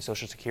and in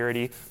Social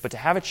Security. But to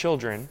have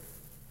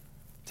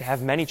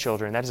many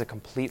children, that is a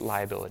complete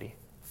liability.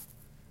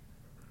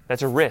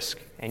 That's a risk,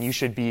 and you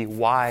should be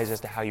wise as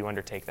to how you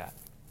undertake that.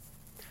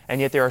 And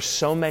yet there are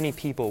so many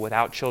people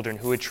without children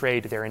who would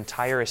trade their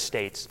entire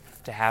estates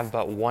to have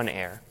but one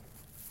heir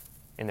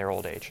in their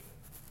old age.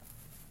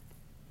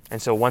 And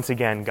so once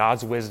again,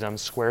 God's wisdom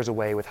squares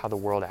away with how the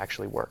world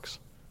actually works.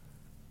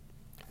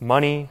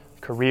 Money,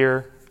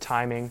 career,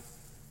 timing,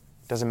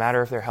 doesn't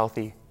matter if they're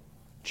healthy.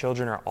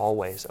 Children are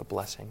always a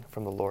blessing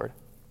from the Lord.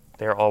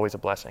 They are always a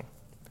blessing.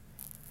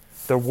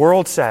 The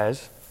world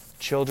says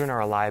children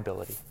are a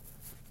liability.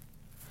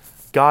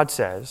 God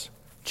says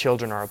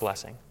children are a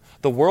blessing.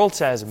 The world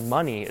says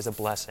money is a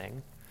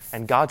blessing,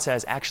 and God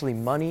says actually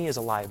money is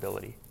a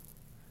liability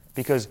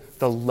because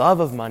the love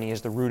of money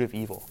is the root of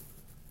evil.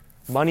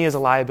 Money is a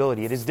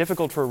liability. It is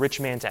difficult for a rich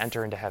man to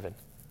enter into heaven.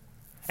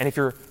 And if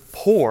you're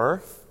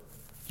poor,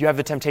 you have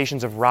the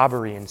temptations of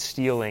robbery and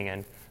stealing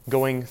and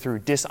going through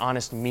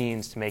dishonest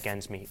means to make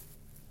ends meet.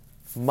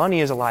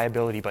 Money is a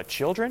liability, but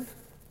children,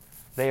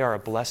 they are a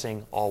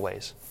blessing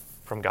always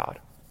from God.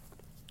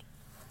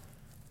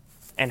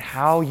 And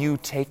how you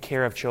take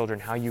care of children,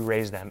 how you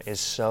raise them is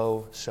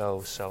so,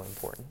 so, so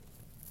important.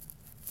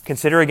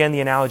 Consider again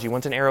the analogy.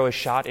 Once an arrow is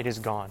shot, it is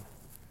gone.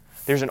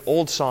 There's an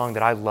old song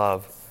that I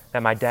love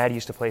that my dad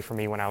used to play for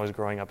me when I was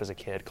growing up as a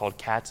kid called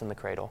Cats in the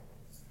Cradle.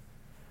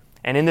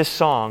 And in this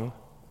song,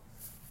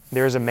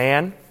 there's a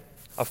man,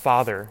 a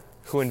father,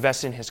 who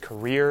invests in his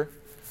career,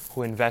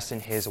 who invests in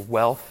his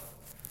wealth,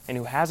 and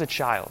who has a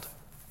child.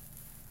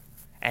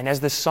 And as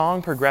the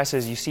song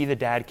progresses, you see the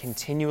dad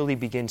continually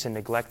begin to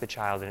neglect the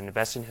child and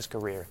invest in his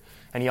career.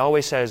 And he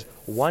always says,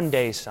 one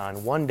day,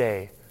 son, one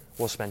day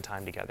we'll spend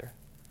time together.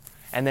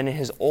 And then in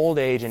his old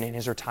age and in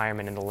his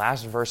retirement, in the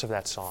last verse of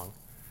that song,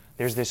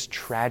 there's this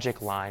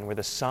tragic line where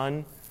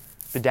the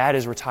dad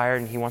is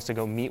retired and he wants to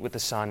go meet with the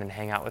son and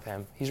hang out with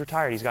him. He's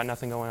retired. He's got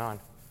nothing going on.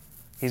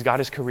 He's got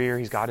his career.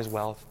 He's got his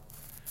wealth.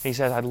 And he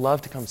says, I'd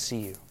love to come see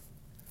you.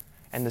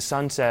 And the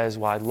son says,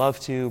 well, I'd love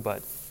to,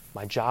 but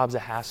my job's a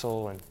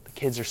hassle and the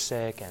kids are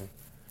sick and,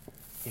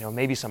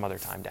 maybe some other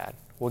time, Dad.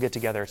 We'll get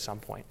together at some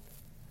point.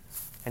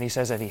 And he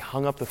says that he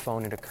hung up the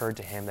phone and it occurred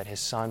to him that his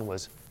son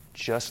was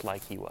just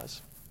like he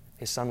was.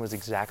 His son was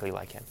exactly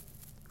like him.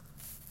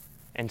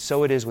 And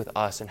so it is with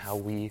us and how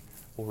we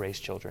will raise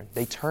children.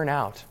 They turn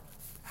out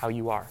how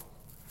you are.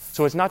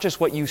 So it's not just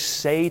what you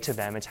say to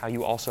them, it's how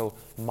you also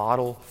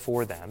model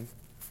for them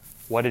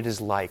what it is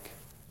like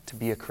to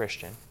be a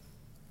Christian.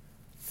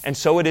 And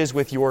so it is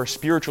with your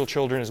spiritual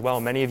children as well.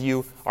 Many of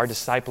you are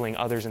discipling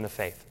others in the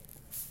faith.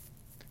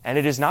 And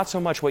it is not so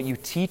much what you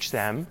teach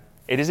them,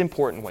 it is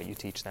important what you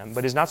teach them,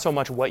 but it's not so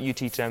much what you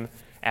teach them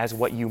as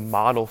what you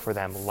model for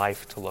them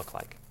life to look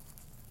like.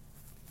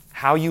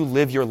 How you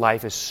live your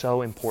life is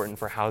so important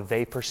for how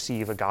they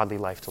perceive a godly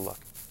life to look.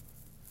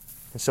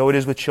 And so it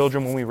is with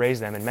children when we raise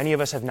them. And many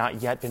of us have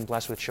not yet been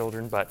blessed with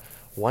children, but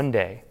one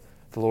day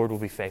the Lord will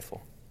be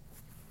faithful.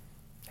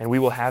 And we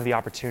will have the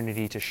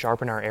opportunity to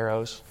sharpen our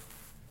arrows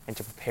and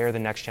to prepare the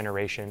next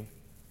generation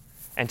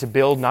and to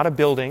build not a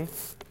building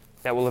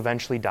that will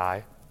eventually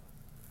die,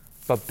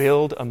 but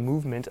build a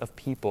movement of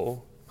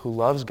people who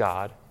loves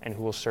God and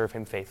who will serve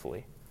him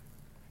faithfully.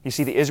 You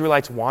see, the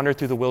Israelites wandered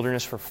through the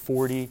wilderness for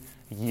 40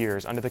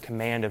 years under the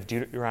command of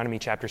Deuteronomy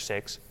chapter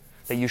 6,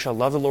 that you shall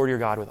love the Lord your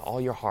God with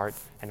all your heart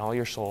and all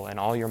your soul and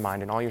all your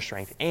mind and all your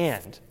strength,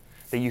 and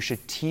that you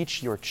should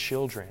teach your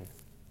children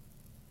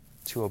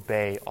to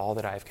obey all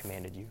that I have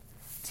commanded you.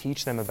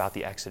 Teach them about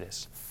the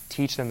Exodus.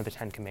 Teach them the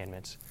 10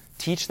 Commandments.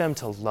 Teach them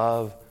to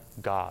love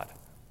God.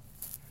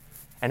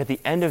 And at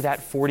the end of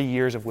that 40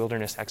 years of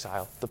wilderness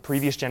exile, the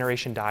previous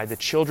generation died, the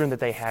children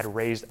that they had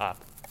raised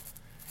up.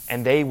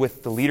 And they,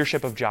 with the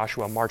leadership of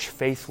Joshua, marched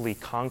faithfully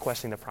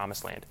conquesting the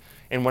Promised Land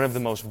in one of the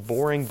most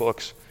boring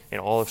books in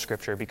all of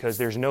Scripture because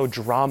there's no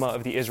drama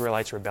of the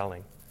Israelites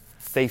rebelling.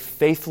 They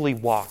faithfully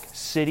walk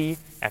city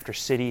after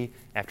city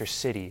after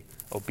city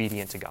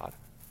obedient to God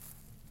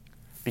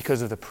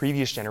because of the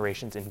previous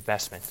generation's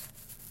investment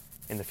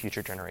in the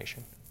future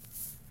generation.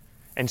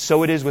 And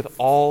so it is with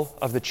all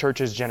of the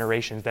church's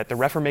generations that the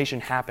Reformation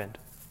happened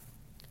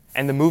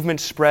and the movement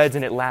spreads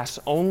and it lasts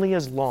only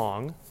as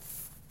long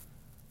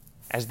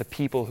as the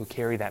people who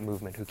carry that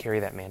movement, who carry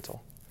that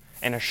mantle.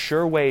 And a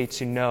sure way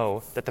to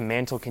know that the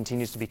mantle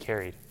continues to be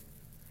carried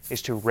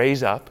is to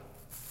raise up,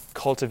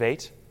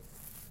 cultivate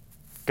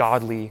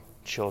godly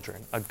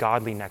children, a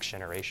godly next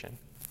generation,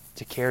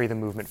 to carry the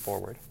movement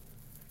forward.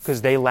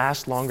 Because they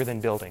last longer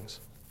than buildings.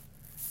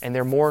 And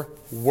they're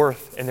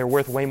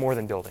worth way more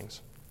than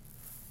buildings.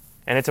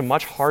 And it's a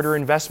much harder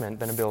investment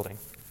than a building.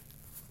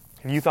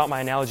 If you thought my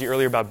analogy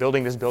earlier about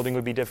building this building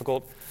would be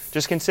difficult,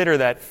 just consider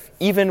that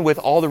even with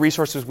all the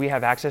resources we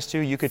have access to,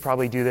 you could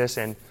probably do this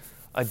in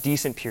a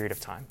decent period of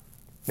time.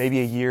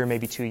 Maybe a year,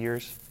 maybe 2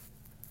 years.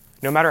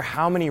 No matter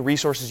how many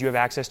resources you have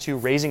access to,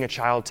 raising a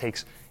child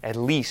takes at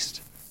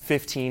least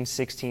 15,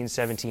 16,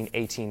 17,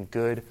 18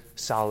 good,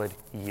 solid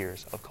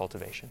years of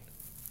cultivation.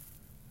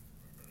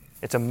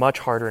 It's a much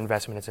harder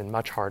investment. It's a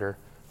much harder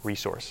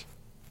resource.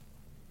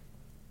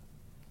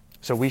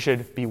 So we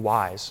should be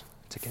wise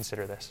to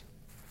consider this.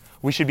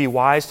 We should be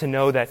wise to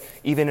know that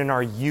even in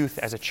our youth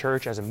as a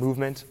church, as a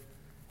movement,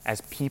 as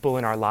people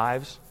in our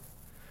lives,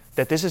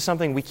 that this is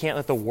something we can't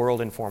let the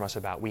world inform us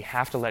about. We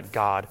have to let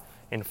God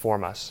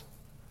inform us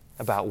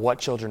about what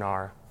children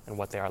are and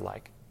what they are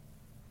like.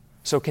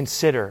 So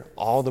consider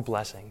all the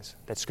blessings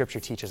that Scripture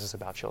teaches us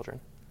about children.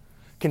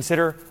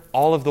 Consider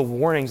all of the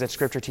warnings that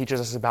Scripture teaches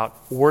us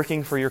about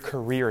working for your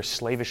career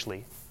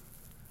slavishly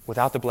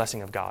without the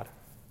blessing of God.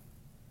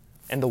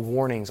 And the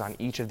warnings on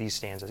each of these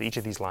stanzas, each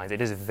of these lines.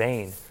 It is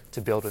vain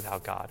to build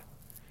without God.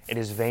 It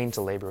is vain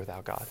to labor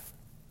without God.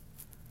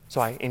 So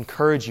I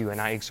encourage you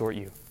and I exhort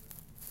you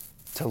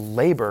to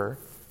labor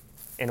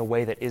in a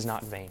way that is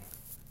not vain.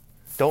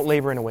 Don't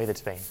labor in a way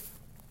that's vain.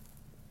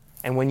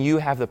 And when you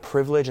have the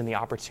privilege and the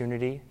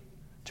opportunity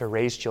to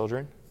raise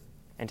children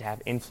and to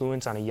have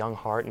influence on a young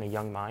heart and a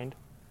young mind,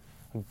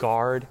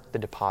 guard the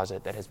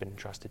deposit that has been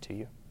entrusted to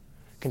you.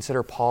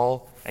 Consider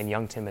Paul and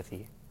young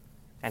Timothy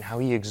and how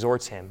he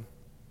exhorts him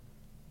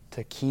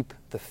to keep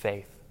the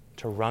faith,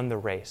 to run the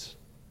race,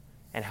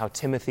 and how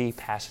Timothy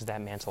passes that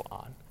mantle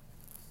on.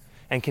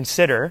 And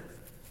consider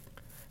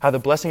how the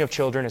blessing of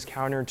children, as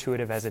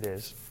counterintuitive as it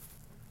is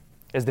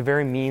the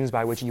very means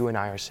by which you and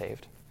I are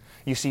saved.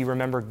 You see,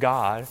 remember,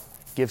 God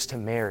gives to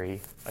Mary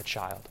a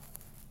child.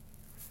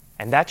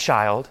 And that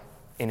child,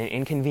 in an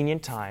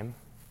inconvenient time,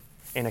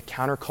 in a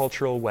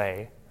countercultural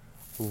way,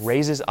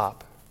 raises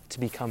up to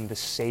become the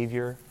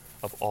Savior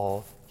of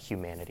all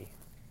humanity.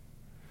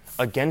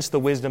 Against the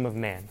wisdom of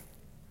man.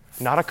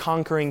 Not a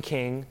conquering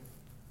king,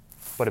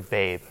 but a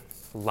babe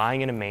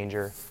lying in a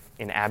manger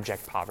in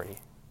abject poverty.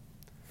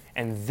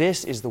 And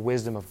this is the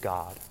wisdom of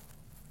God,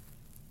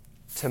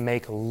 to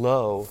make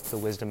low the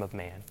wisdom of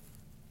man.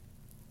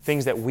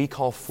 Things that we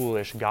call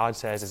foolish, God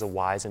says is a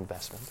wise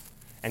investment.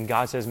 And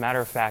God says, matter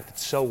of fact,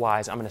 it's so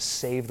wise, I'm going to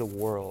save the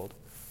world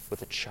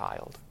with a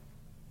child.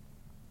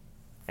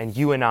 And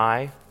you and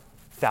I,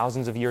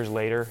 thousands of years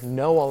later,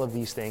 know all of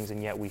these things,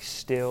 and yet we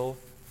still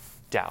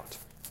doubt.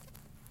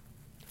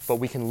 But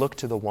we can look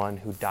to the one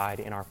who died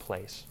in our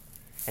place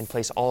and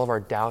place all of our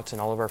doubts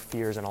and all of our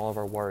fears and all of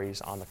our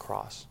worries on the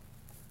cross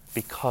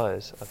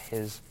because of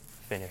his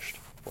finished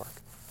work.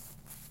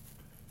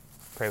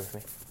 Pray with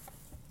me.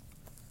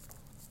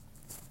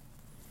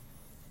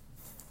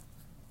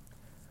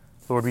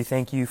 Lord, we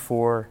thank you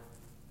for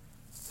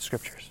the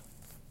Scriptures.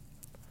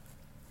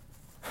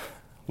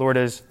 Lord,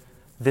 as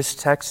this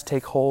text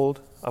take hold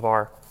of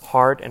our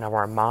heart and of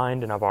our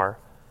mind and of our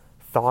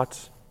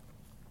thoughts,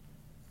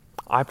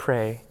 I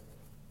pray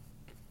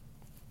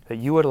that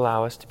you would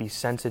allow us to be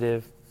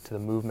sensitive to the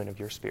movement of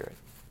your Spirit.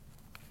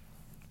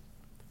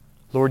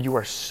 Lord, you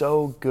are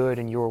so good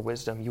in your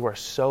wisdom. You are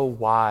so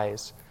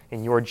wise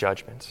in your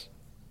judgments.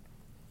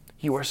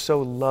 You are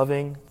so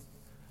loving.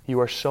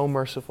 You are so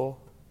merciful.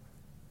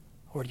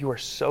 Lord, you are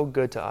so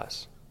good to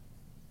us.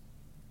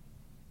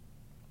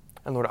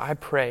 And Lord, I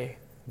pray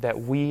that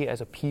we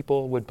as a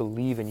people would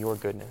believe in your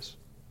goodness,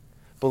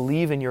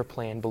 believe in your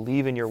plan,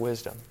 believe in your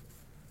wisdom.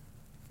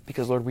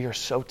 Because, Lord, we are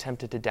so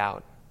tempted to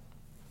doubt,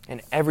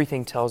 and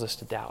everything tells us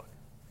to doubt.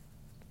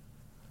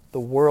 The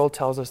world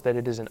tells us that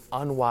it is an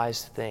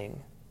unwise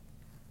thing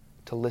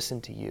to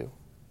listen to you.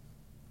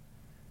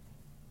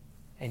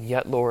 And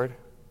yet, Lord,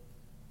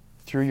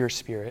 through your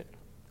Spirit,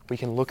 we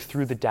can look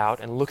through the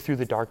doubt and look through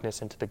the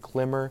darkness into the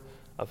glimmer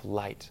of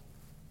light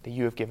that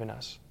you have given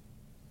us.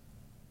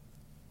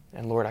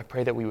 And Lord, I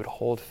pray that we would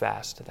hold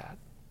fast to that.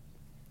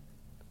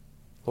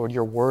 Lord,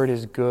 your word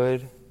is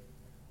good.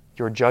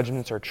 Your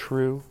judgments are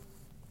true.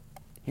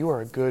 You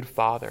are a good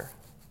Father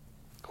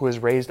who has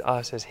raised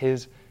us as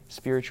his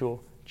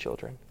spiritual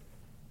children.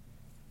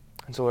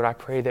 And so, Lord, I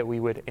pray that we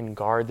would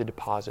guard the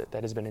deposit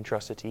that has been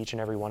entrusted to each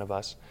and every one of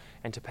us,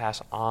 and to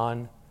pass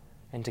on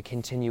and to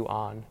continue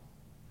on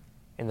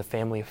in the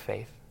family of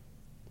faith,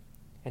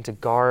 and to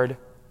guard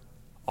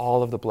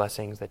all of the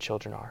blessings that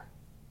children are,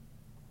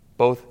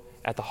 both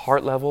at the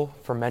heart level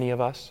for many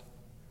of us,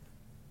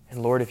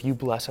 and Lord, if you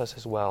bless us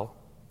as well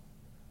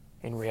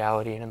in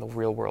reality and in the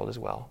real world as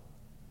well,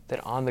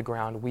 that on the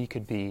ground we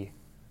could be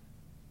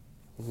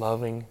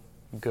loving,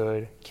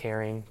 good,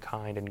 caring,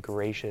 kind, and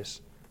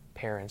gracious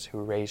parents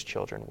who raise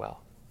children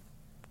well.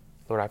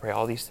 Lord, I pray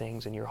all these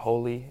things in your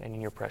holy and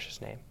in your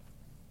precious name.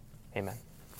 Amen.